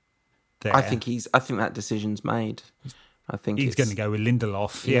poison there. I think that decision's made. I think he's going to go with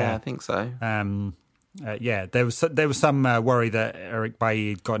Lindelof. Yeah, I think so. There was some worry that Eric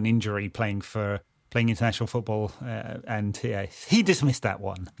Bailly got an injury playing international football, and he dismissed that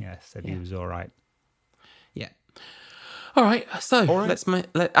one. Said he was all right. Yeah. All right. So let's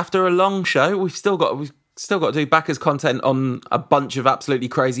after a long show, we've still got to do backers content on a bunch of absolutely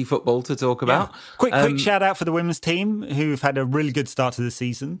crazy football to talk about. Yeah. Quick shout out for the women's team who've had a really good start to the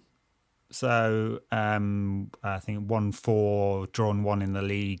season. So I think 1-4, drawn 1 in the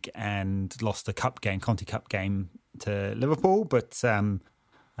league, and lost a Conti Cup game to Liverpool, but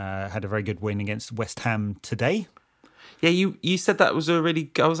had a very good win against West Ham today. Yeah, you said that was I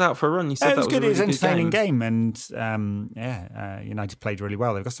was out for a run. You said it was that was good. It was an entertaining game, and United played really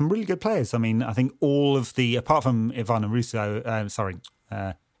well. They've got some really good players. I mean, I think all of apart from Ivana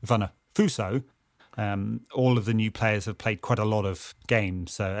Fuso. All of the new players have played quite a lot of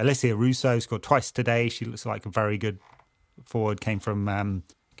games. So Alessia Russo scored twice today. She looks like a very good forward. Came from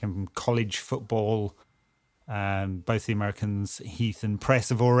college football. Both the Americans, Heath and Press,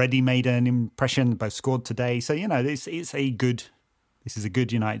 have already made an impression. Both scored today. So it's a good This is a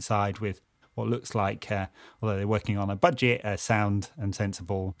good United side with what looks like, although they're working on a budget, a sound and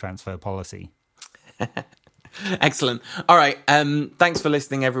sensible transfer policy. Excellent. All right. Thanks for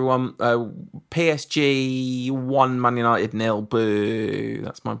listening, everyone. PSG 1, Man United 0. Boo.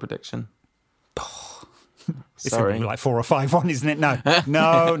 That's my prediction. It's going to be like 4 or 5-1, isn't it? No.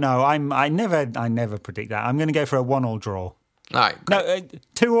 I never predict that. I'm going to go for a 1-1 draw. All right. No,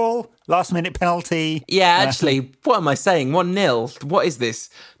 2-2, last minute penalty. Yeah, actually, what am I saying? 1-0. What is this?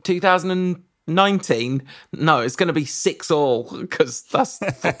 2019? No, it's going to be 6-6 because that's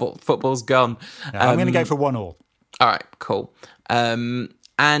football. Football's gone. No, I'm going to go for 1-1. All right, cool. With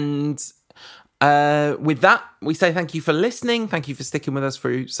that, we say thank you for listening. Thank you for sticking with us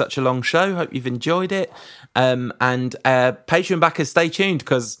through such a long show. Hope you've enjoyed it. And Patreon backers, stay tuned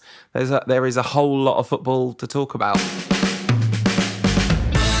because there is a whole lot of football to talk about.